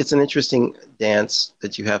 It's an interesting dance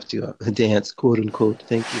that you have to dance, quote unquote.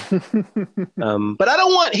 Thank you. But I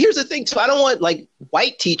don't want. Here's the thing too. I don't want like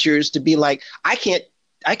white teachers to be like, I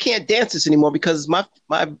can't dance this anymore because my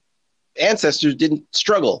ancestors didn't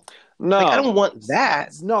struggle. Like, I No, don't want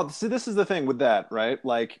that. no. See, this is the thing with that, right?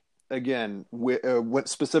 Like, again, what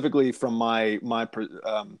specifically from my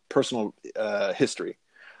personal history.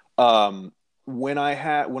 Um, when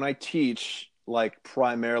I teach, like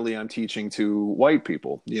primarily, I'm teaching to white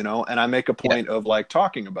people, and I make a Yeah, point of like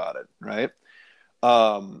talking about it, right?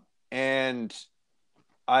 And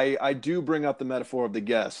I do bring up the metaphor of the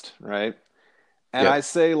guest, right? And yeah. I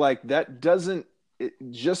say like that doesn't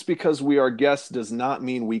just because we are guests does not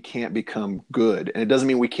mean we can't become good, and it doesn't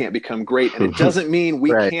mean we can't become great, and Right, it doesn't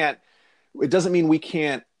mean we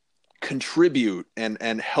can't contribute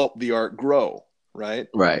and help the art grow, right?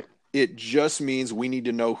 right, It just means we need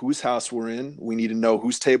to know whose house we're in, we need to know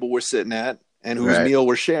whose table we're sitting at, and whose right. meal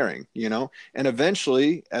we're sharing. And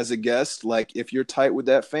eventually, as a guest, like if you're tight with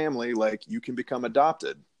that family, like you can become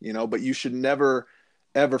adopted. But you should never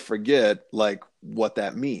ever forget like what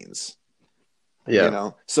that means.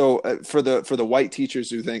 Yeah, So for the white teachers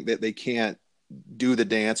who think that they can't do the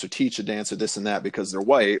dance or teach a dance or this and that because they're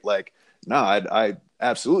white, like no, I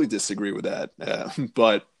absolutely disagree with that.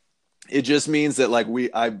 But it just means that like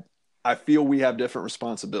I feel we have different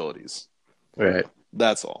responsibilities. right.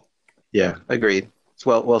 That's all. Yeah, agreed. It's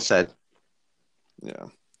well said. Yeah.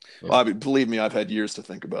 Yeah. Well, I mean, believe me, I've had years to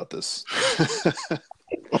think about this.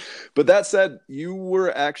 But that said, you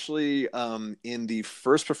were actually in the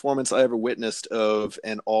first performance I ever witnessed of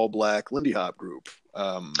an all black Lindy Hop group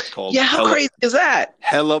called Yeah, how crazy is that?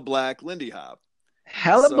 Hella Black Lindy Hop.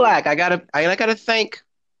 Hella So, black. I gotta thank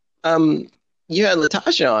um you had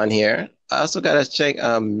Latasha on here. I also gotta check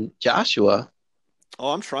Joshua. oh,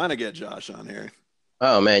 I'm trying to get Josh on here.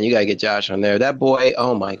 Oh man, you gotta get Josh on there. That boy,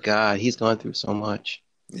 oh my God, he's gone through so much.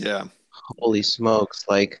 Yeah. Holy smokes.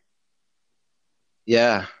 Like,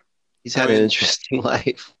 yeah, he's I had an mean, interesting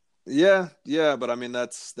life. yeah, but I mean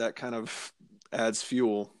that kind of adds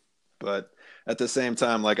fuel. But at the same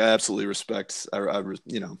time, like I absolutely respect, I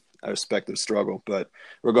respect the struggle. But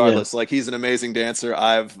Yeah. regardless, like he's an amazing dancer.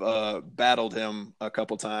 I've battled him a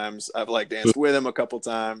couple times. I've like danced with him a couple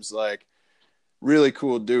times. Like really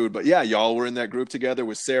cool dude. But yeah, y'all were in that group together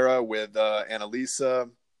with Sarah, with Annalisa.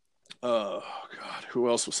 Oh God, who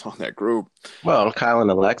else was on that group? Well, Kyle and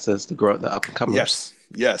Alexis, the up and comers. Yes,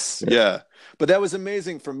 yes, Yeah. yeah. But that was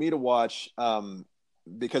amazing for me to watch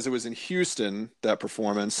because it was in Houston, that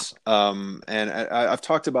performance. And I've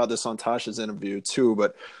talked about this on Tasha's interview too,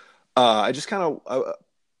 but I just kind of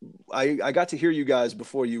I got to hear you guys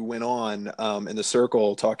before you went on in the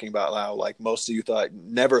circle talking about how like most of you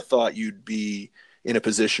never thought you'd be in a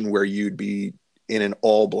position where you'd be in an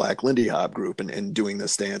all black Lindy Hop group and doing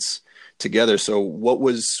this dance together. So what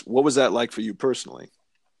was that like for you personally?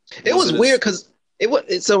 It Was was it weird as because it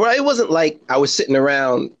wasn't like I was sitting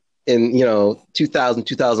around in 2000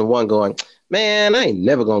 2001 going, man, I ain't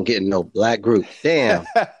never gonna get in no black group. Damn,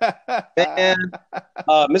 man.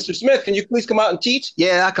 Mr. Smith, can you please come out and teach?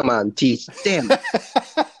 Yeah, I come out and teach. Damn it.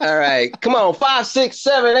 All right, come on, 5, 6,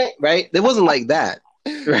 7, 8. Right? It wasn't like that.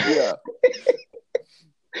 Yeah.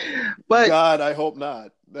 But God, I hope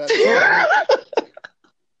not. That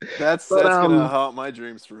that's but that's gonna haunt my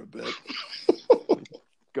dreams for a bit.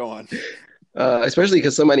 Go on. especially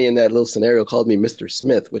because somebody in that little scenario called me Mr.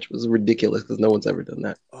 Smith, which was ridiculous because no one's ever done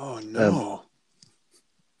that. Oh Um, no.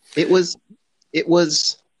 it was it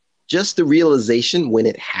was just the realization when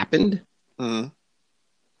it happened, Mm.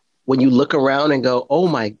 when you look around and go, "Oh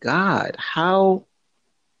my God, how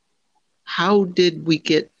did we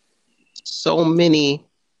get so many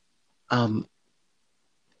um,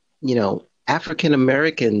 African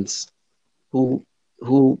Americans who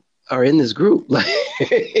who are in this group?"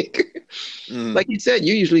 Mm. Like you said,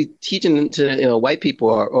 you're usually teaching to white people,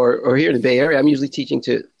 or here in the Bay Area, I'm usually teaching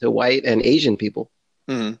to white and Asian people.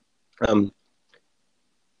 Mm. Um,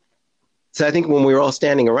 so I think when we were all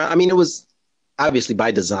standing around, I mean, it was obviously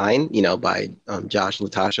by design, by Josh and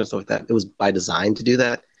Latasha and stuff like that. It was by design to do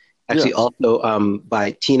that. Yeah. Actually, also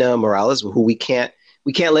by Tina Morales, who we can't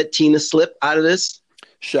let Tina slip out of this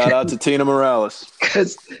Shout out to Tina Morales.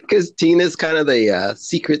 because Tina's kind of the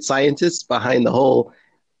secret scientist behind the whole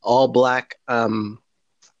all black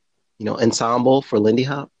ensemble for Lindy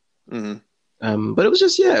Hop. Mm. But it was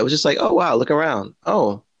just like, oh wow, look around.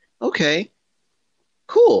 Oh, okay,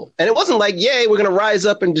 cool. And it wasn't like, yay, we're gonna rise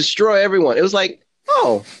up and destroy everyone. It was like,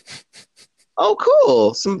 oh,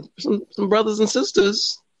 cool. Some brothers and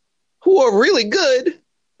sisters who are really good.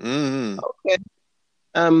 Mm. Okay.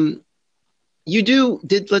 Um,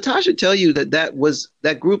 did Latasha tell you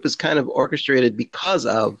that group is kind of orchestrated because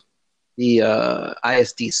of the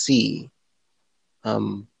ISDC,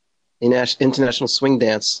 um, International Swing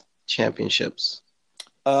Dance Championships?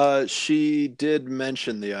 She did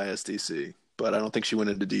mention the ISDC, but I don't think she went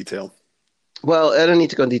into detail. Well, I don't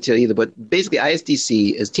need to go into detail either, but basically,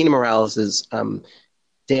 ISDC is Tina Morales's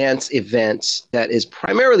dance event that is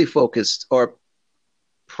primarily focused or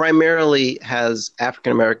primarily has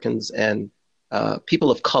African Americans and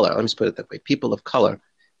people of color. Let me just put it that way: people of color,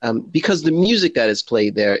 because the music that is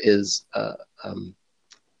played there is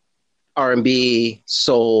R&B,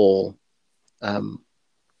 soul.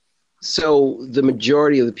 So the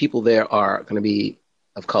majority of the people there are going to be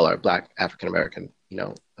of color, Black, African American,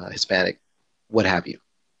 Hispanic, what have you.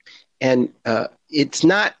 And it's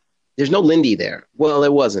not. There's no Lindy there. Well,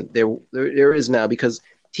 there wasn't. There is now because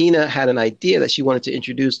Tina had an idea that she wanted to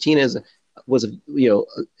introduce. Tina was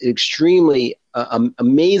extremely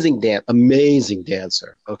amazing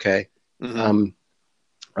dancer. Okay, Mm-hmm.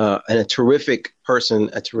 And a terrific person,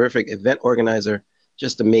 a terrific event organizer,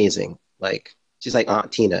 just amazing. Like she's like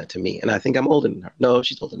Aunt Tina to me, and I think I'm older than her. No,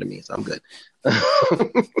 she's older than me, so I'm good.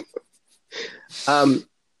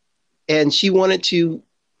 And she wanted to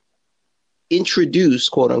introduce,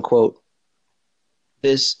 quote unquote,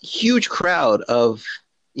 this huge crowd of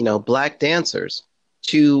Black dancers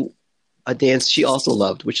to a dance she also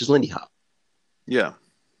loved, which is Lindy Hop. Yeah.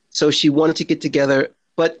 So she wanted to get together,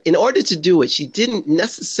 but in order to do it, she didn't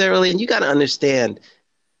necessarily. And you got to understand,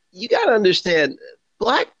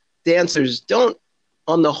 Black dancers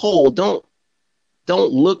on the whole, don't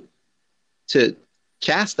look to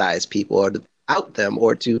chastise people or to out them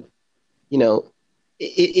or to,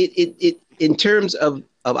 it in terms of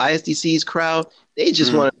ISDC's crowd, they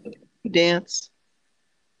just want to dance.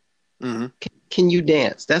 Mm-hmm. Can you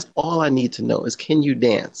dance? That's all I need to know is can you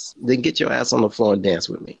dance? Then get your ass on the floor and dance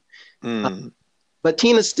with me. But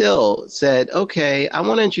Tina still said, okay, I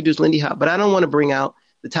want to introduce Lindy Hop, but I don't want to bring out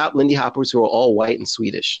the top Lindy Hoppers who are all white and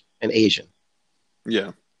Swedish and Asian.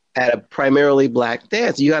 Yeah. At a primarily Black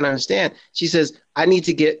dance. You got to understand. She says, I need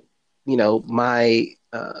to get, my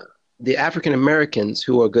the African Americans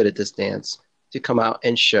who are good at this dance to come out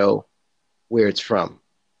and show where it's from.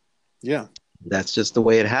 Yeah. That's just the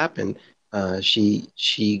way it happened.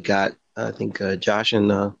 She got, I think, Josh and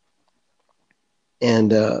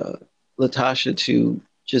Latasha to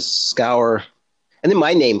just scour. And then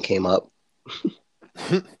my name came up.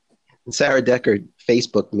 And Sarah Decker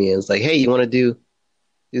Facebooked me and was like, hey, you want to do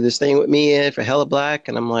this thing with me for Hella Black?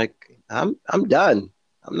 And I'm like, I'm done.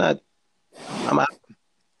 I'm out.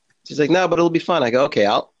 She's like, no, but it'll be fun. I go, okay,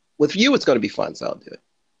 with you, it's going to be fun, so I'll do it.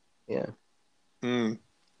 Yeah.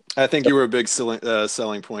 I think you were a big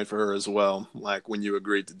selling point for her as well. Like when you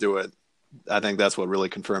agreed to do it, I think that's what really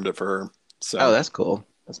confirmed it for her. So, oh, that's cool.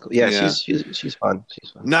 That's cool. Yeah. She's fun.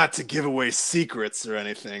 She's fun. Not to give away secrets or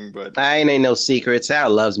anything, but I ain't no secret. Sarah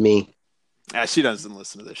loves me. She doesn't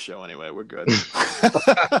listen to this show anyway. We're good.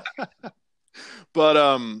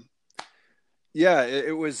 But yeah,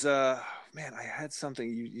 it was man, I had something.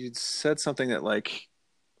 You said something that like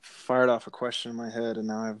fired off a question in my head, and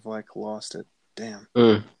now I've like lost it. Damn.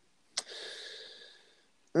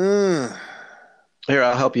 Here,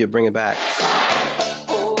 I'll help you bring it back.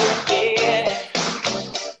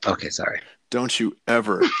 Okay, sorry. Don't you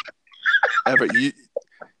ever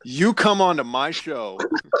you come on to my show.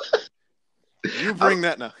 You bring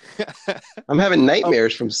that now. I'm having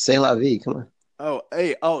nightmares from C'est La Vie. Come on. Oh,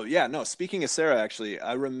 hey. Oh, yeah. No, speaking of Sarah, actually,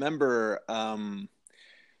 I remember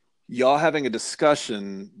y'all having a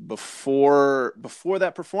discussion before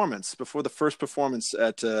that performance, before the first performance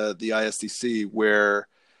at the ISDC, where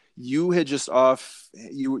you had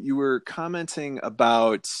you were commenting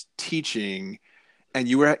about teaching, and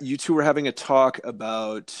you two were having a talk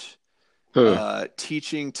about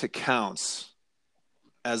teaching to counts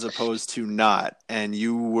as opposed to not, and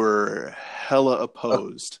you were hella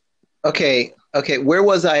opposed. Okay. Where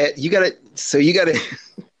was I? You gotta.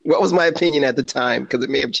 What was my opinion at the time? Because it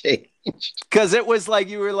may have changed. Because it was like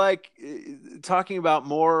you were like talking about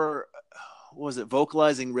more, what was it,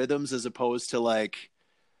 vocalizing rhythms as opposed to like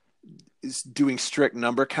doing strict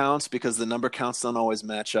number counts because the number counts don't always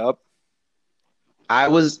match up.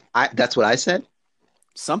 That's what I said?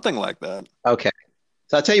 Something like that. Okay.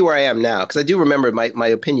 So I'll tell you where I am now, because I do remember my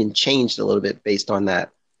opinion changed a little bit based on that.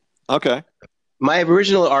 Okay. My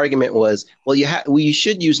original argument was, well, you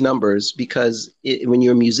should use numbers because when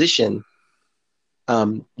you're a musician,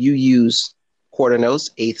 you use quarter notes,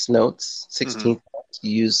 eighths notes, 16th notes.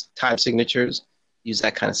 You use time signatures, use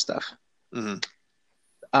that kind of stuff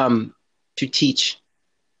to teach.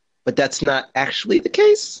 But that's not actually the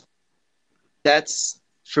case.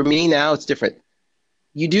 For me now, it's different.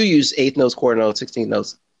 You do use eighth notes, quarter notes, 16th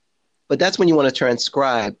notes, but that's when you want to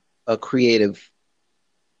transcribe a creative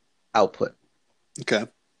output. Okay.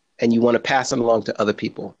 And you want to pass them along to other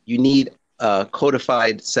people. You need a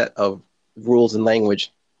codified set of rules and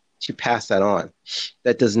language to pass that on.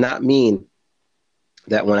 That does not mean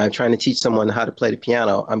that when I'm trying to teach someone how to play the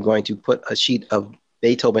piano, I'm going to put a sheet of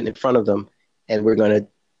Beethoven in front of them and we're going to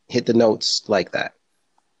hit the notes like that.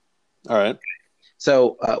 All right.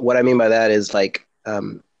 So what I mean by that is like,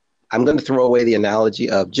 I'm going to throw away the analogy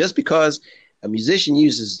of just because a musician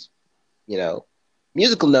uses,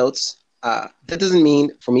 musical notes, that doesn't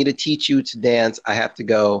mean for me to teach you to dance, I have to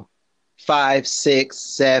go 5, 6,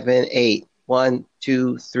 7, 8, 1,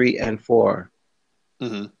 2, 3, and 4.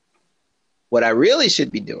 Mm-hmm. What I really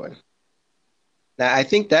should be doing. Now, I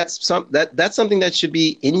think that's something that should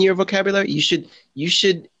be in your vocabulary. You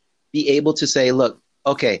should be able to say, look,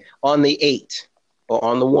 okay, on the 8 or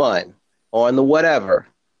on the 1 or on the whatever,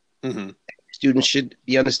 students should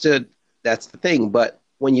be understood. That's the thing. But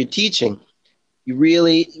when you're teaching,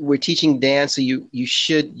 we're teaching dance, so you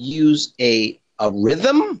should use a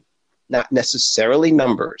rhythm, not necessarily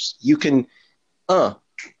numbers. You can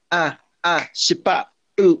shipa,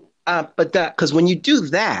 ooh, but that, because when you do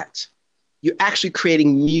that, you're actually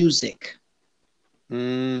creating music.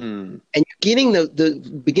 And you're getting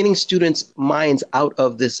the beginning students' minds out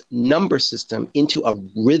of this number system into a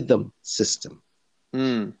rhythm system.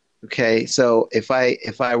 Okay, so if I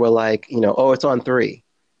were like, it's on 3,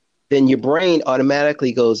 then your brain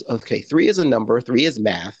automatically goes, okay, 3 is a number, 3 is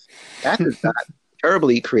math. Math is not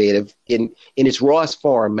terribly creative in its rawest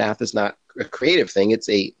form. Math is not a creative thing. It's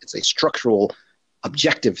a structural,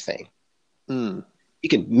 objective thing. You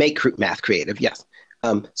can make math creative, yes.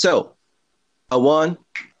 So a 1,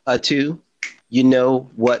 a 2, you know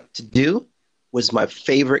what to do was my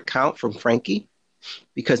favorite count from Frankie,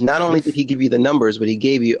 because not only did he give you the numbers, but he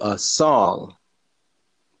gave you a song.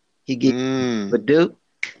 He gave you Gadoo,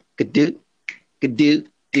 Gadoo, Gadoo,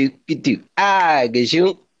 Gadoo, Gadoo.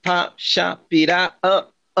 Gajoo, pop, shop, beat out,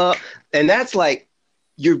 and that's like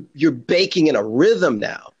you're baking in a rhythm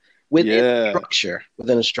now within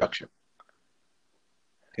a structure.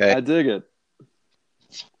 Okay, I dig it.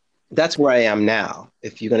 That's where I am now.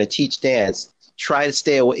 If you're going to teach dance, try to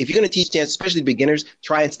stay away. If you're going to teach dance, especially beginners,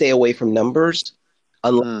 try and stay away from numbers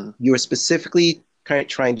unless you're specifically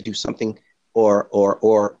trying to do something, or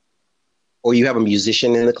you have a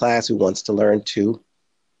musician in the class who wants to learn too,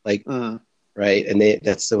 right? And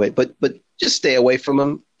that's the way. But just stay away from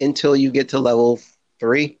them until you get to level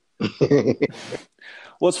 3.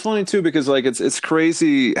 Well, it's funny too, because like it's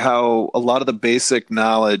crazy how a lot of the basic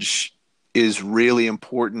knowledge is really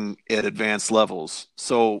important at advanced levels.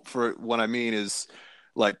 So for what I mean is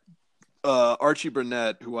like Archie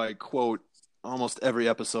Burnett, who I quote almost every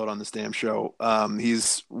episode on this damn show.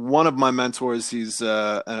 He's one of my mentors. He's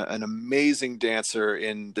an amazing dancer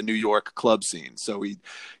in the New York club scene. So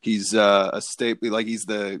he's a staple, like he's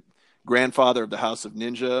the grandfather of the House of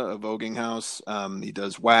Ninja, of Voguing House. He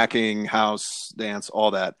does whacking, house dance,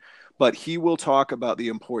 all that. But he will talk about the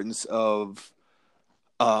importance of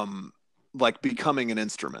like becoming an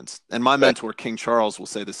instrument. And my mentor, King Charles, will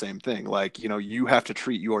say the same thing. Like, you have to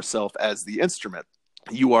treat yourself as the instrument.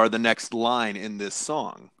 You are the next line in this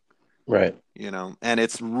song. Right. And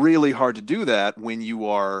it's really hard to do that when you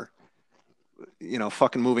are,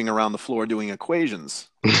 fucking moving around the floor doing equations.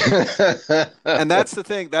 And that's the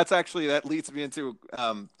thing. That leads me into,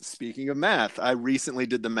 speaking of math, I recently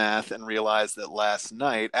did the math and realized that last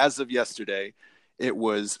night, as of yesterday, it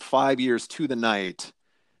was 5 years to the night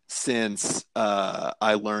since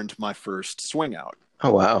I learned my first swing out.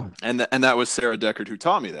 Oh, wow. And that was Sarah Deckard who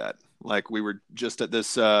taught me that. Like, we were just at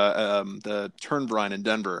this the Turnverein in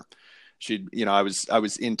Denver. I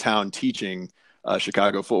was in town teaching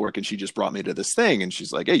Chicago footwork, and she just brought me to this thing, and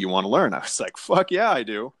she's like, "Hey, you want to learn?" I was like, "Fuck yeah, I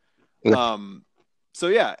do." So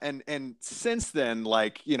yeah, and since then,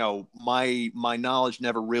 like, my knowledge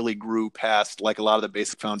never really grew past like a lot of the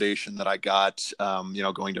basic foundation that I got,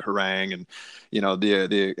 going to Harang and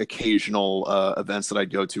the occasional events that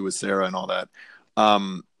I'd go to with Sarah and all that.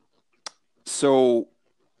 So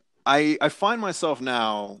I find myself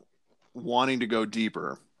now wanting to go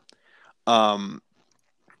deeper.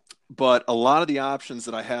 But a lot of the options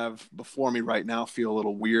that I have before me right now feel a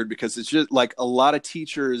little weird, because it's just like a lot of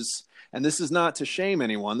teachers, and this is not to shame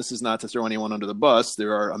anyone, this is not to throw anyone under the bus.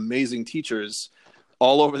 There are amazing teachers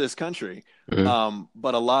all over this country.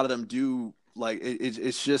 But a lot of them do, like,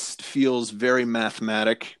 it just feels very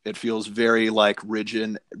mathematic. It feels very like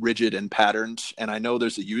rigid and patterned. And I know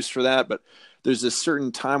there's a use for that, but there's a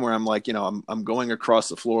certain time where I'm like, I'm going across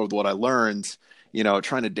the floor with what I learned,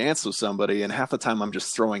 trying to dance with somebody, and half the time I'm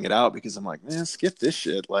just throwing it out because I'm like, man, skip this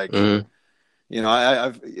shit. Like,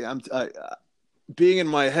 being in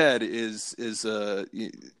my head is a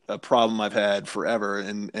problem I've had forever,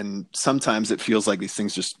 and sometimes it feels like these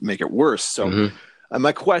things just make it worse. So, Mm-hmm.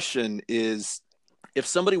 my question is, if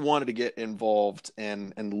somebody wanted to get involved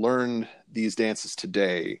and learn these dances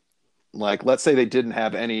today, like let's say they didn't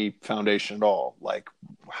have any foundation at all, like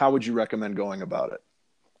how would you recommend going about it?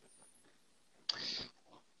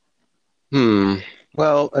 Hmm.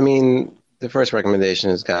 Well, I mean, the first recommendation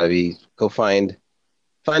has got to be go find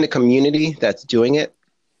a community that's doing it.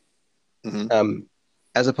 Hmm. Um,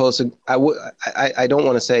 as opposed to I don't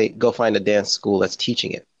want to say go find a dance school that's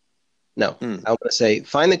teaching it. No, Mm. I want to say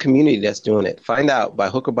find the community that's doing it. Find out by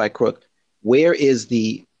hook or by crook where is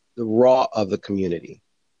the raw of the community.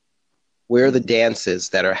 Where are the Mm. dances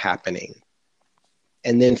that are happening?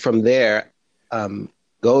 And then from there,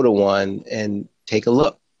 go to one and take a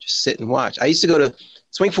look. Just sit and watch. I used to go to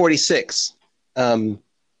Swing 46, um,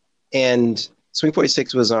 and Swing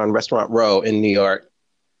 46 was on Restaurant Row in New York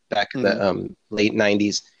back in Hmm. the late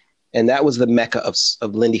 90s. And that was the mecca of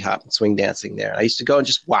Lindy Hop and swing dancing there. I used to go and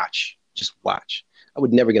just watch, just watch. I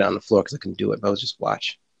would never get on the floor because I couldn't do it, but I would just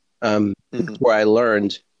watch. Hmm. Where I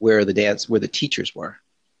learned where the teachers were,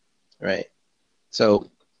 right? So,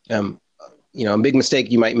 um, a big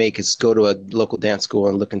mistake you might make is go to a local dance school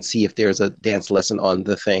and look and see if there's a dance lesson on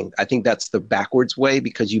the thing. I think that's the backwards way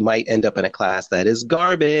because you might end up in a class that is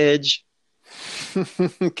garbage,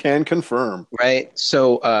 Can confirm. right?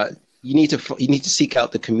 So you need to seek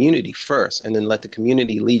out the community first, and then let the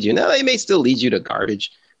community lead you. Now they may still lead you to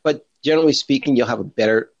garbage, but generally speaking, you'll have a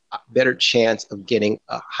better chance of getting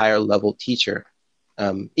a higher level teacher.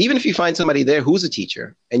 Even if you find somebody there who's a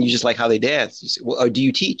teacher and you just like how they dance, you say, well, or do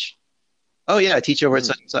you teach? Oh yeah, I teach over at Mm.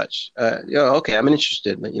 such and such. Okay, I'm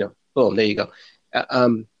interested. Boom, there you go. Uh,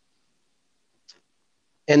 um,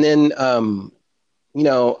 and then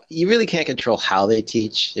you really can't control how they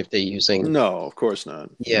teach if they're using. No, of course not.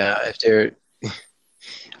 Yeah, if they're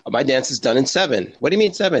my dance is done in seven. What do you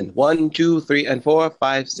mean seven? One, two, three, and four,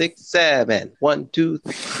 five, six, seven. One, two,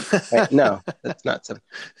 three. Right? No, that's not seven.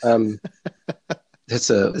 Um,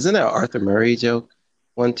 isn't that an Arthur Murray joke?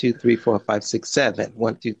 One, two, three, four, five, six, seven.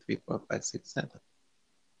 One, two, three, four, five, six, seven.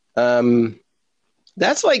 Um,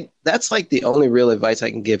 that's like the only real advice I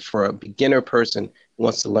can give for a beginner person who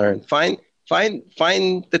wants to learn. Find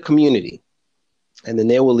the community, and then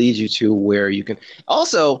they will lead you to where you can.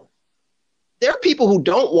 Also, there are people who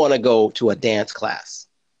don't want to go to a dance class.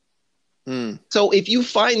 Mm. So if you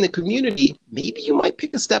find the community, maybe you might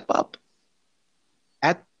pick a step up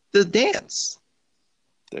at the dance.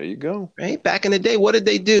 There you go. Right? Back in the day, what did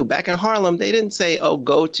they do? Back in Harlem, they didn't say, "Oh,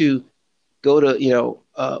 go to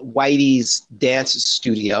Whitey's dance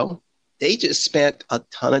studio." They just spent a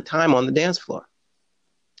ton of time on the dance floor.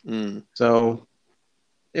 Mm. So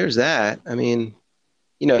there's that. I mean,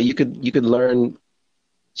 you could learn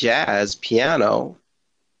jazz piano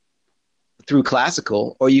through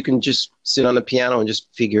classical, or you can just sit on the piano and just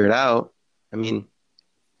figure it out. I mean,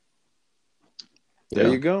 There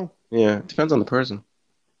you go. yeah, it depends on the person.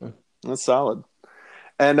 That's solid.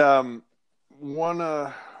 And one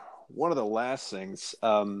of the last things,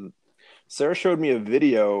 Sarah showed me a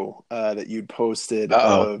video that you'd posted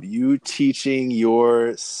Uh of you teaching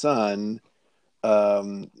your son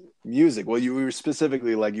music. Well, you were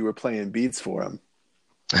specifically like you were playing beats for him.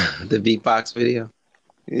 oh, the beatbox video.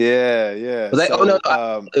 Yeah, yeah. Was I? Oh no,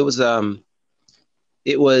 So,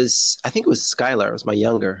 it was. I think it was Skylar. It was my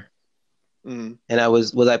younger, mm, and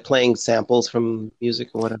was I playing samples from music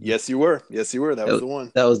or whatever? yes, you were. Yes, you were. That was That, the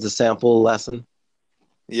one. that was the sample lesson.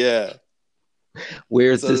 Yeah.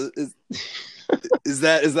 Where's this? So is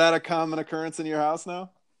that a common occurrence in your house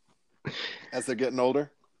now as they're getting older?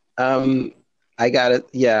 Um, I got it.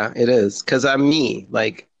 Yeah, it is because I'm me.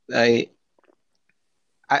 Like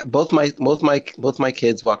both my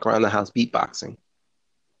kids walk around the house beatboxing.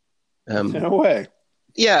 Um, No way.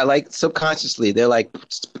 yeah, like subconsciously they're like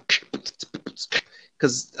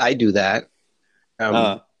because I do that.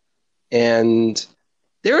 Uh, And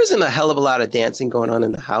there isn't a hell of a lot of dancing going on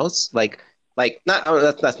in the house. Like not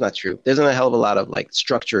oh, that's not true. There isn't a hell of a lot of like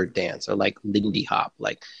structured dance or like Lindy Hop.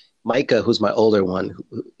 Like Micah, who's my older one,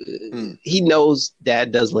 mm. he knows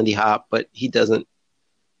Dad does Lindy Hop, but he doesn't.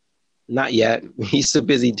 Not yet. He's so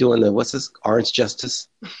busy doing the what's this Orange Justice.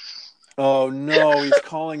 Oh no, he's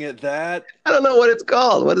calling it that. I don't know what it's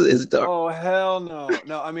called. What is it? Oh hell no.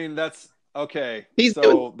 No, I mean that's okay. He's doing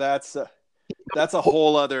So that's a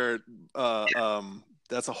whole other uh um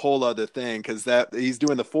that's a whole other thing because that he's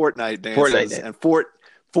doing the Fortnite Fortnite dances dance. and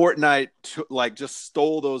Fortnite like just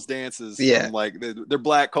stole those dances Yeah, from like they're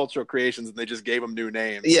black cultural creations and they just gave them new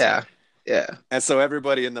names. yeah, yeah. And so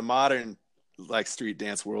everybody in the modern like Street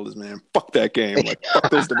Dance World is, man. Fuck that game. Like, fuck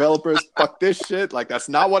those developers. Fuck this shit. Like, that's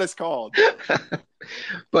not what it's called.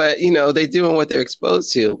 But they're doing what they're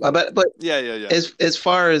exposed to. But Yeah. as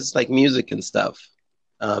far as like music and stuff,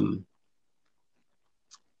 um,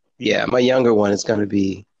 yeah, my younger one's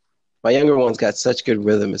got such good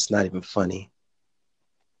rhythm, it's not even funny.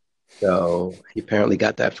 So he apparently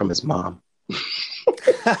got that from his mom.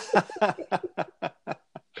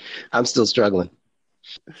 I'm still struggling.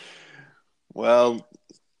 Well,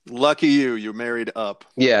 lucky you. You're married up.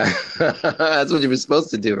 Yeah, that's what you were supposed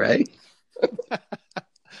to do, right?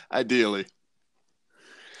 Ideally.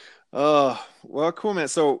 Oh, well, cool, man.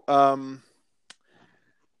 So, I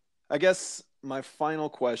guess my final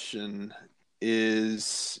question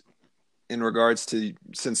is in regards to,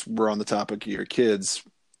 since we're on the topic of your kids,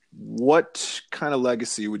 what kind of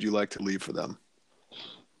legacy would you like to leave for them?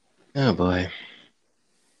 Oh boy.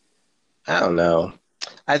 I don't know.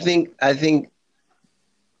 I think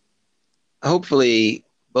hopefully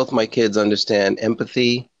both my kids understand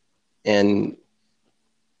empathy and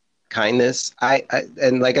kindness.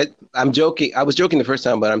 I'm joking. I was joking the first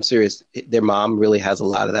time, but I'm serious. Their mom really has a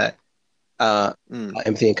lot of that Mm.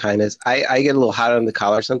 empathy and kindness. I get a little hot on the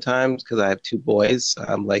collar sometimes because I have two boys.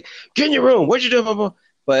 I'm like, get in your room. What you doing? Blah, blah.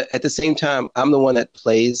 But at the same time, I'm the one that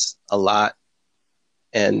plays a lot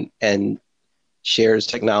and shares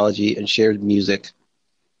technology and shares music.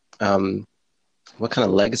 Um, what kind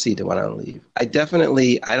of legacy do I want to leave? I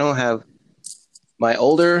don't have my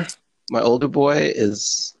older boy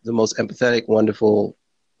is the most empathetic, wonderful,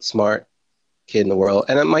 smart kid in the world,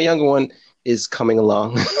 and my younger one is coming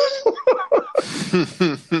along.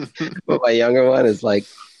 But my younger one is like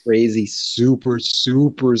crazy, super,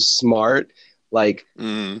 super smart, like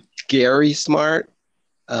Mm. scary smart.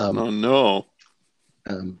 Um, Oh no.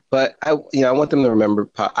 but I want them to remember.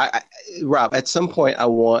 Rob, at some point, I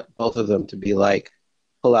want both of them to be like,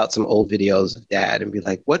 pull out some old videos of Dad and be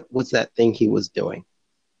like, "What was that thing he was doing?"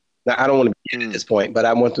 Now, I don't want to be at Mm. this point, but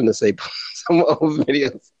I want them to say some old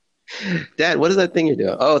videos. Dad, what is that thing you're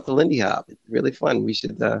doing? Oh, it's the Lindy Hop. It's really fun. We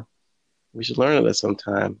should learn it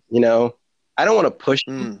sometime. I don't want to push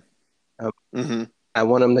them. Mm. Um, Hmm. I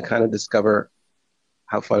want them to kind of discover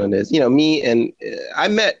how fun it is. Me and I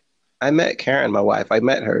met Karen, my wife. I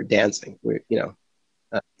met her dancing.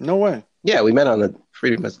 No way. Yeah, we met on the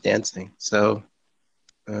Freedom of Dancing. So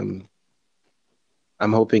um,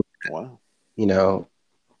 I'm hoping, Wow. you know,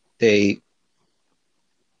 they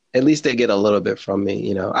at least they get a little bit from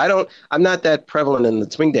me. I'm not that prevalent in the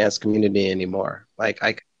swing dance community anymore. Like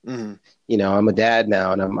Hmm. I'm a dad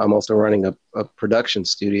now, and I'm also running a production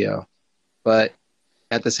studio. But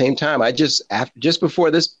at the same time, just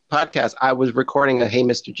before this podcast, I was recording a Hey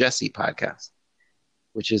Mr. Jesse podcast,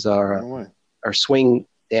 which is No way. our swing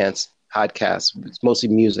dance podcast. It's mostly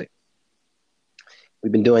music.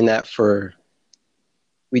 We've been doing that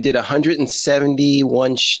we did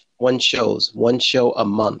 171 one shows, one show a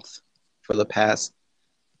month for the past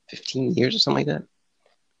 15 years or something like that.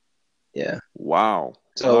 Yeah. Wow. All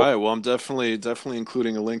So, right. Well, I'm definitely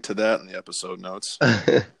including a link to that in the episode notes.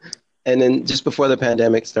 and then just before the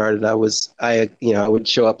pandemic started, I would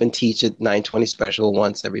show up and teach at 920 Special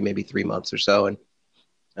once every maybe 3 months or so. And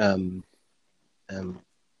um, um,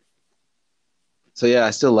 so yeah,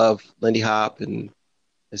 I still love Lindy Hop, and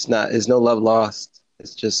there's no love lost.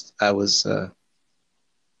 It's just I was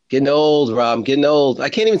getting old, Rob. I'm getting old. I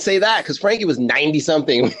can't even say that because Frankie was 90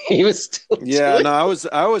 something. He was still Yeah, doing. no,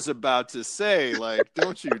 I was about to say, like,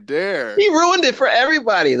 don't you dare. He ruined it for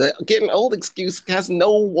everybody. The getting old excuse carries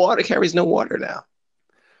no water now.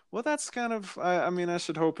 Well, that's kind of, I mean, I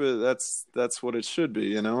should hope that's what it should be,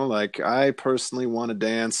 you know? Like, I personally want to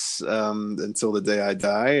dance until the day I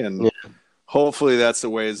die, and Yeah, hopefully that's a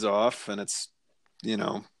ways off, and it's, you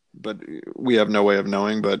know, but we have no way of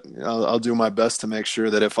knowing, but I'll do my best to make sure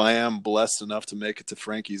that if I am blessed enough to make it to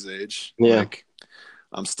Frankie's age, yeah, like,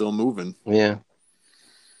 I'm still moving. yeah,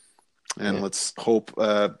 And yeah. let's hope,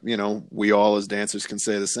 we all as dancers can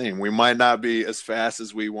say the same. We might not be as fast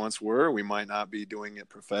as we once were. We might not be doing it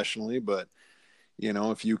professionally, but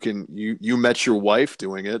if you met your wife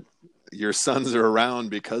doing it, your sons are around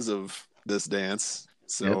because of this dance. Yep,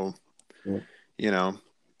 So, yep. you know,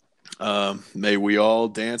 may we all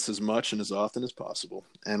dance as much and as often as possible.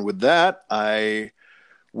 And with that, I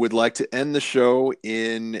would like to end the show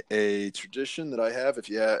in a tradition that I have. If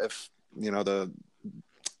the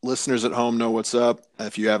listeners at home know what's up.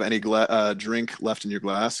 If you have any drink left in your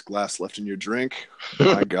glass left in your drink,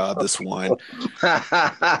 my God, this wine.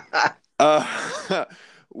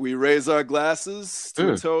 We raise our glasses to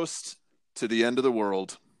a Mm. toast to the end of the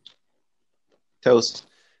world. Toast.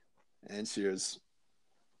 And cheers.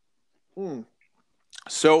 Mm.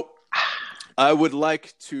 So I would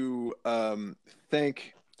like to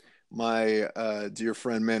thank my dear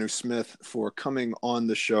friend Manu Smith for coming on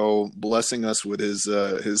the show, blessing us with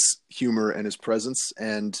his humor and his presence.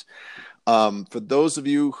 And for those of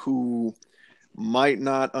you who might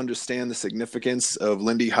not understand the significance of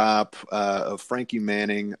Lindy Hop, of Frankie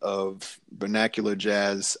Manning, of vernacular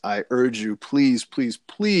jazz, I urge you, please, please,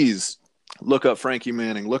 please look up Frankie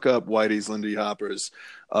Manning, look up Whitey's Lindy Hoppers,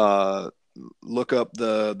 look up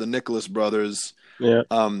the Nicholas Brothers, Yeah.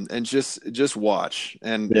 and just watch.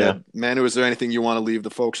 And Yeah. Manu, is there anything you want to leave the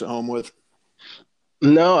folks at home with?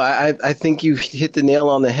 No, I think you hit the nail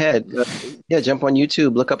on the head. Yeah, jump on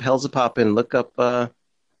YouTube, look up Hell's a Poppin', look up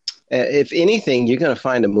if anything, you're gonna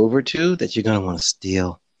find a move or two that you're gonna want to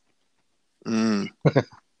steal. And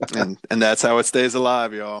that's how it stays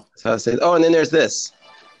alive, y'all. So I said, oh, and then there's this.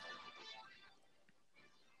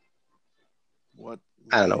 What?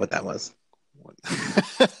 I don't know what that was.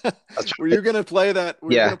 Were you gonna play that?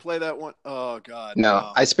 Were you Yeah. gonna play that one? Oh God.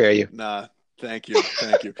 No, I spare you. Nah. Thank you.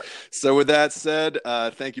 Thank you. So with that said,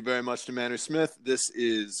 thank you very much to Manu Smith. This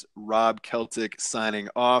is Rob Celtic signing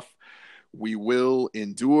off. We will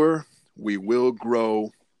endure, we will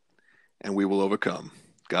grow, and we will overcome.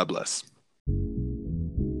 God bless.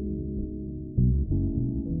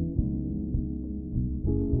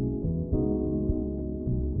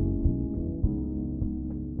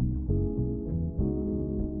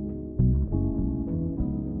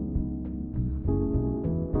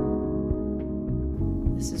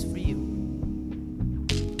 This is for you.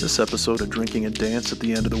 This episode of Drinking and Dance at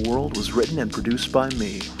the End of the World was written and produced by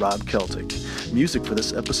me, Rob Celtic. Music for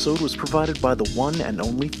this episode was provided by the one and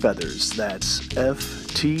only Feathers. That's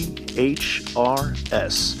FTHRS.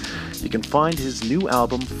 You can find his new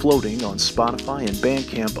album Floating on Spotify and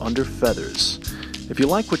Bandcamp under Feathers. If you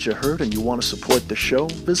like what you heard and you want to support the show,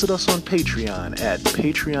 visit us on Patreon at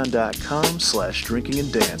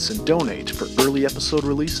patreon.com/drinkinganddance and donate for early episode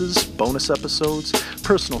releases, bonus episodes,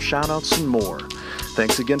 personal shoutouts, and more.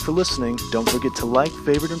 Thanks again for listening. Don't forget to like,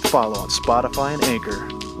 favorite, and follow on Spotify and Anchor.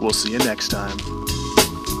 We'll see you next time.